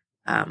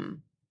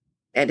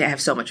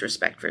have so much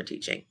respect for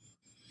teaching.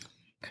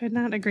 Could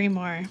not agree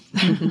more.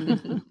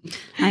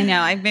 I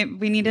know.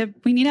 We need to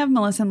have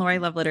Melissa and Lori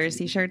Love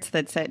Literacy shirts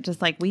that say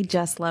just like, we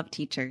just love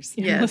teachers.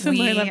 Yes.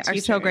 We are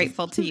so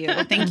grateful to you.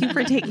 Thank you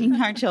for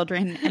taking our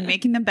children and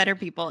making them better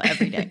people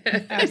every day.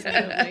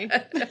 Absolutely.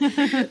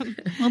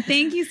 Well,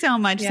 thank you so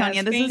much,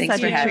 Sonia. This was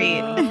such a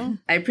treat.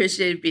 I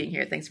appreciated being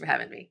here. Thanks for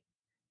having me.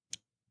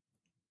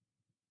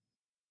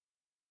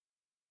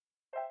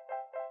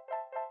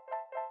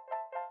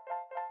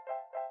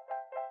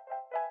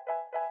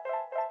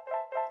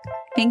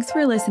 Thanks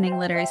for listening,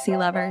 literacy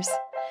lovers.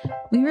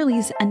 We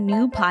release a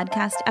new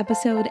podcast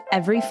episode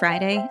every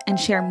Friday and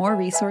share more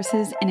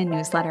resources in a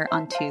newsletter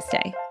on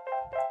Tuesday.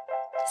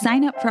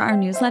 Sign up for our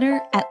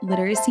newsletter at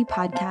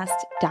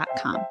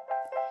literacypodcast.com.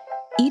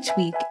 Each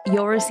week,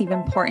 you'll receive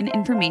important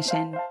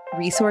information,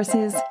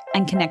 resources,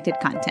 and connected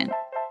content.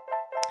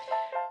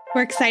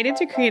 We're excited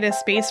to create a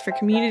space for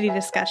community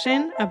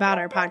discussion about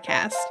our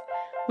podcast.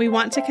 We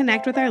want to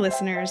connect with our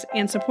listeners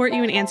and support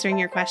you in answering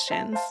your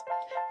questions.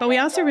 But we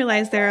also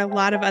realize there are a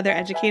lot of other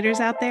educators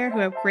out there who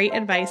have great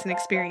advice and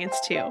experience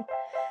too.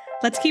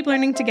 Let's keep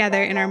learning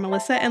together in our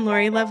Melissa and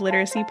Lori Love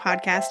Literacy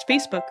podcast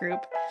Facebook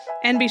group,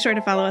 and be sure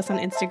to follow us on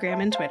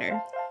Instagram and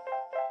Twitter.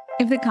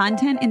 If the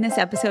content in this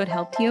episode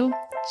helped you,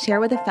 share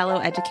with a fellow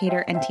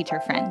educator and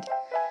teacher friend.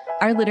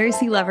 Our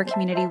literacy lover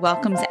community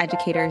welcomes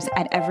educators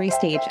at every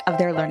stage of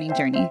their learning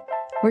journey.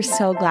 We're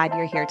so glad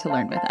you're here to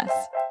learn with us.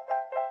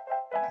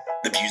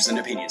 The views and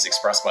opinions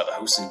expressed by the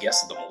hosts and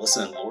guests of the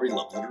Melissa and Lori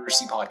Love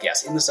Literacy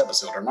podcast in this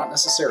episode are not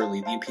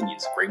necessarily the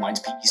opinions of Great Minds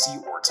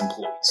PPC or its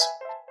employees.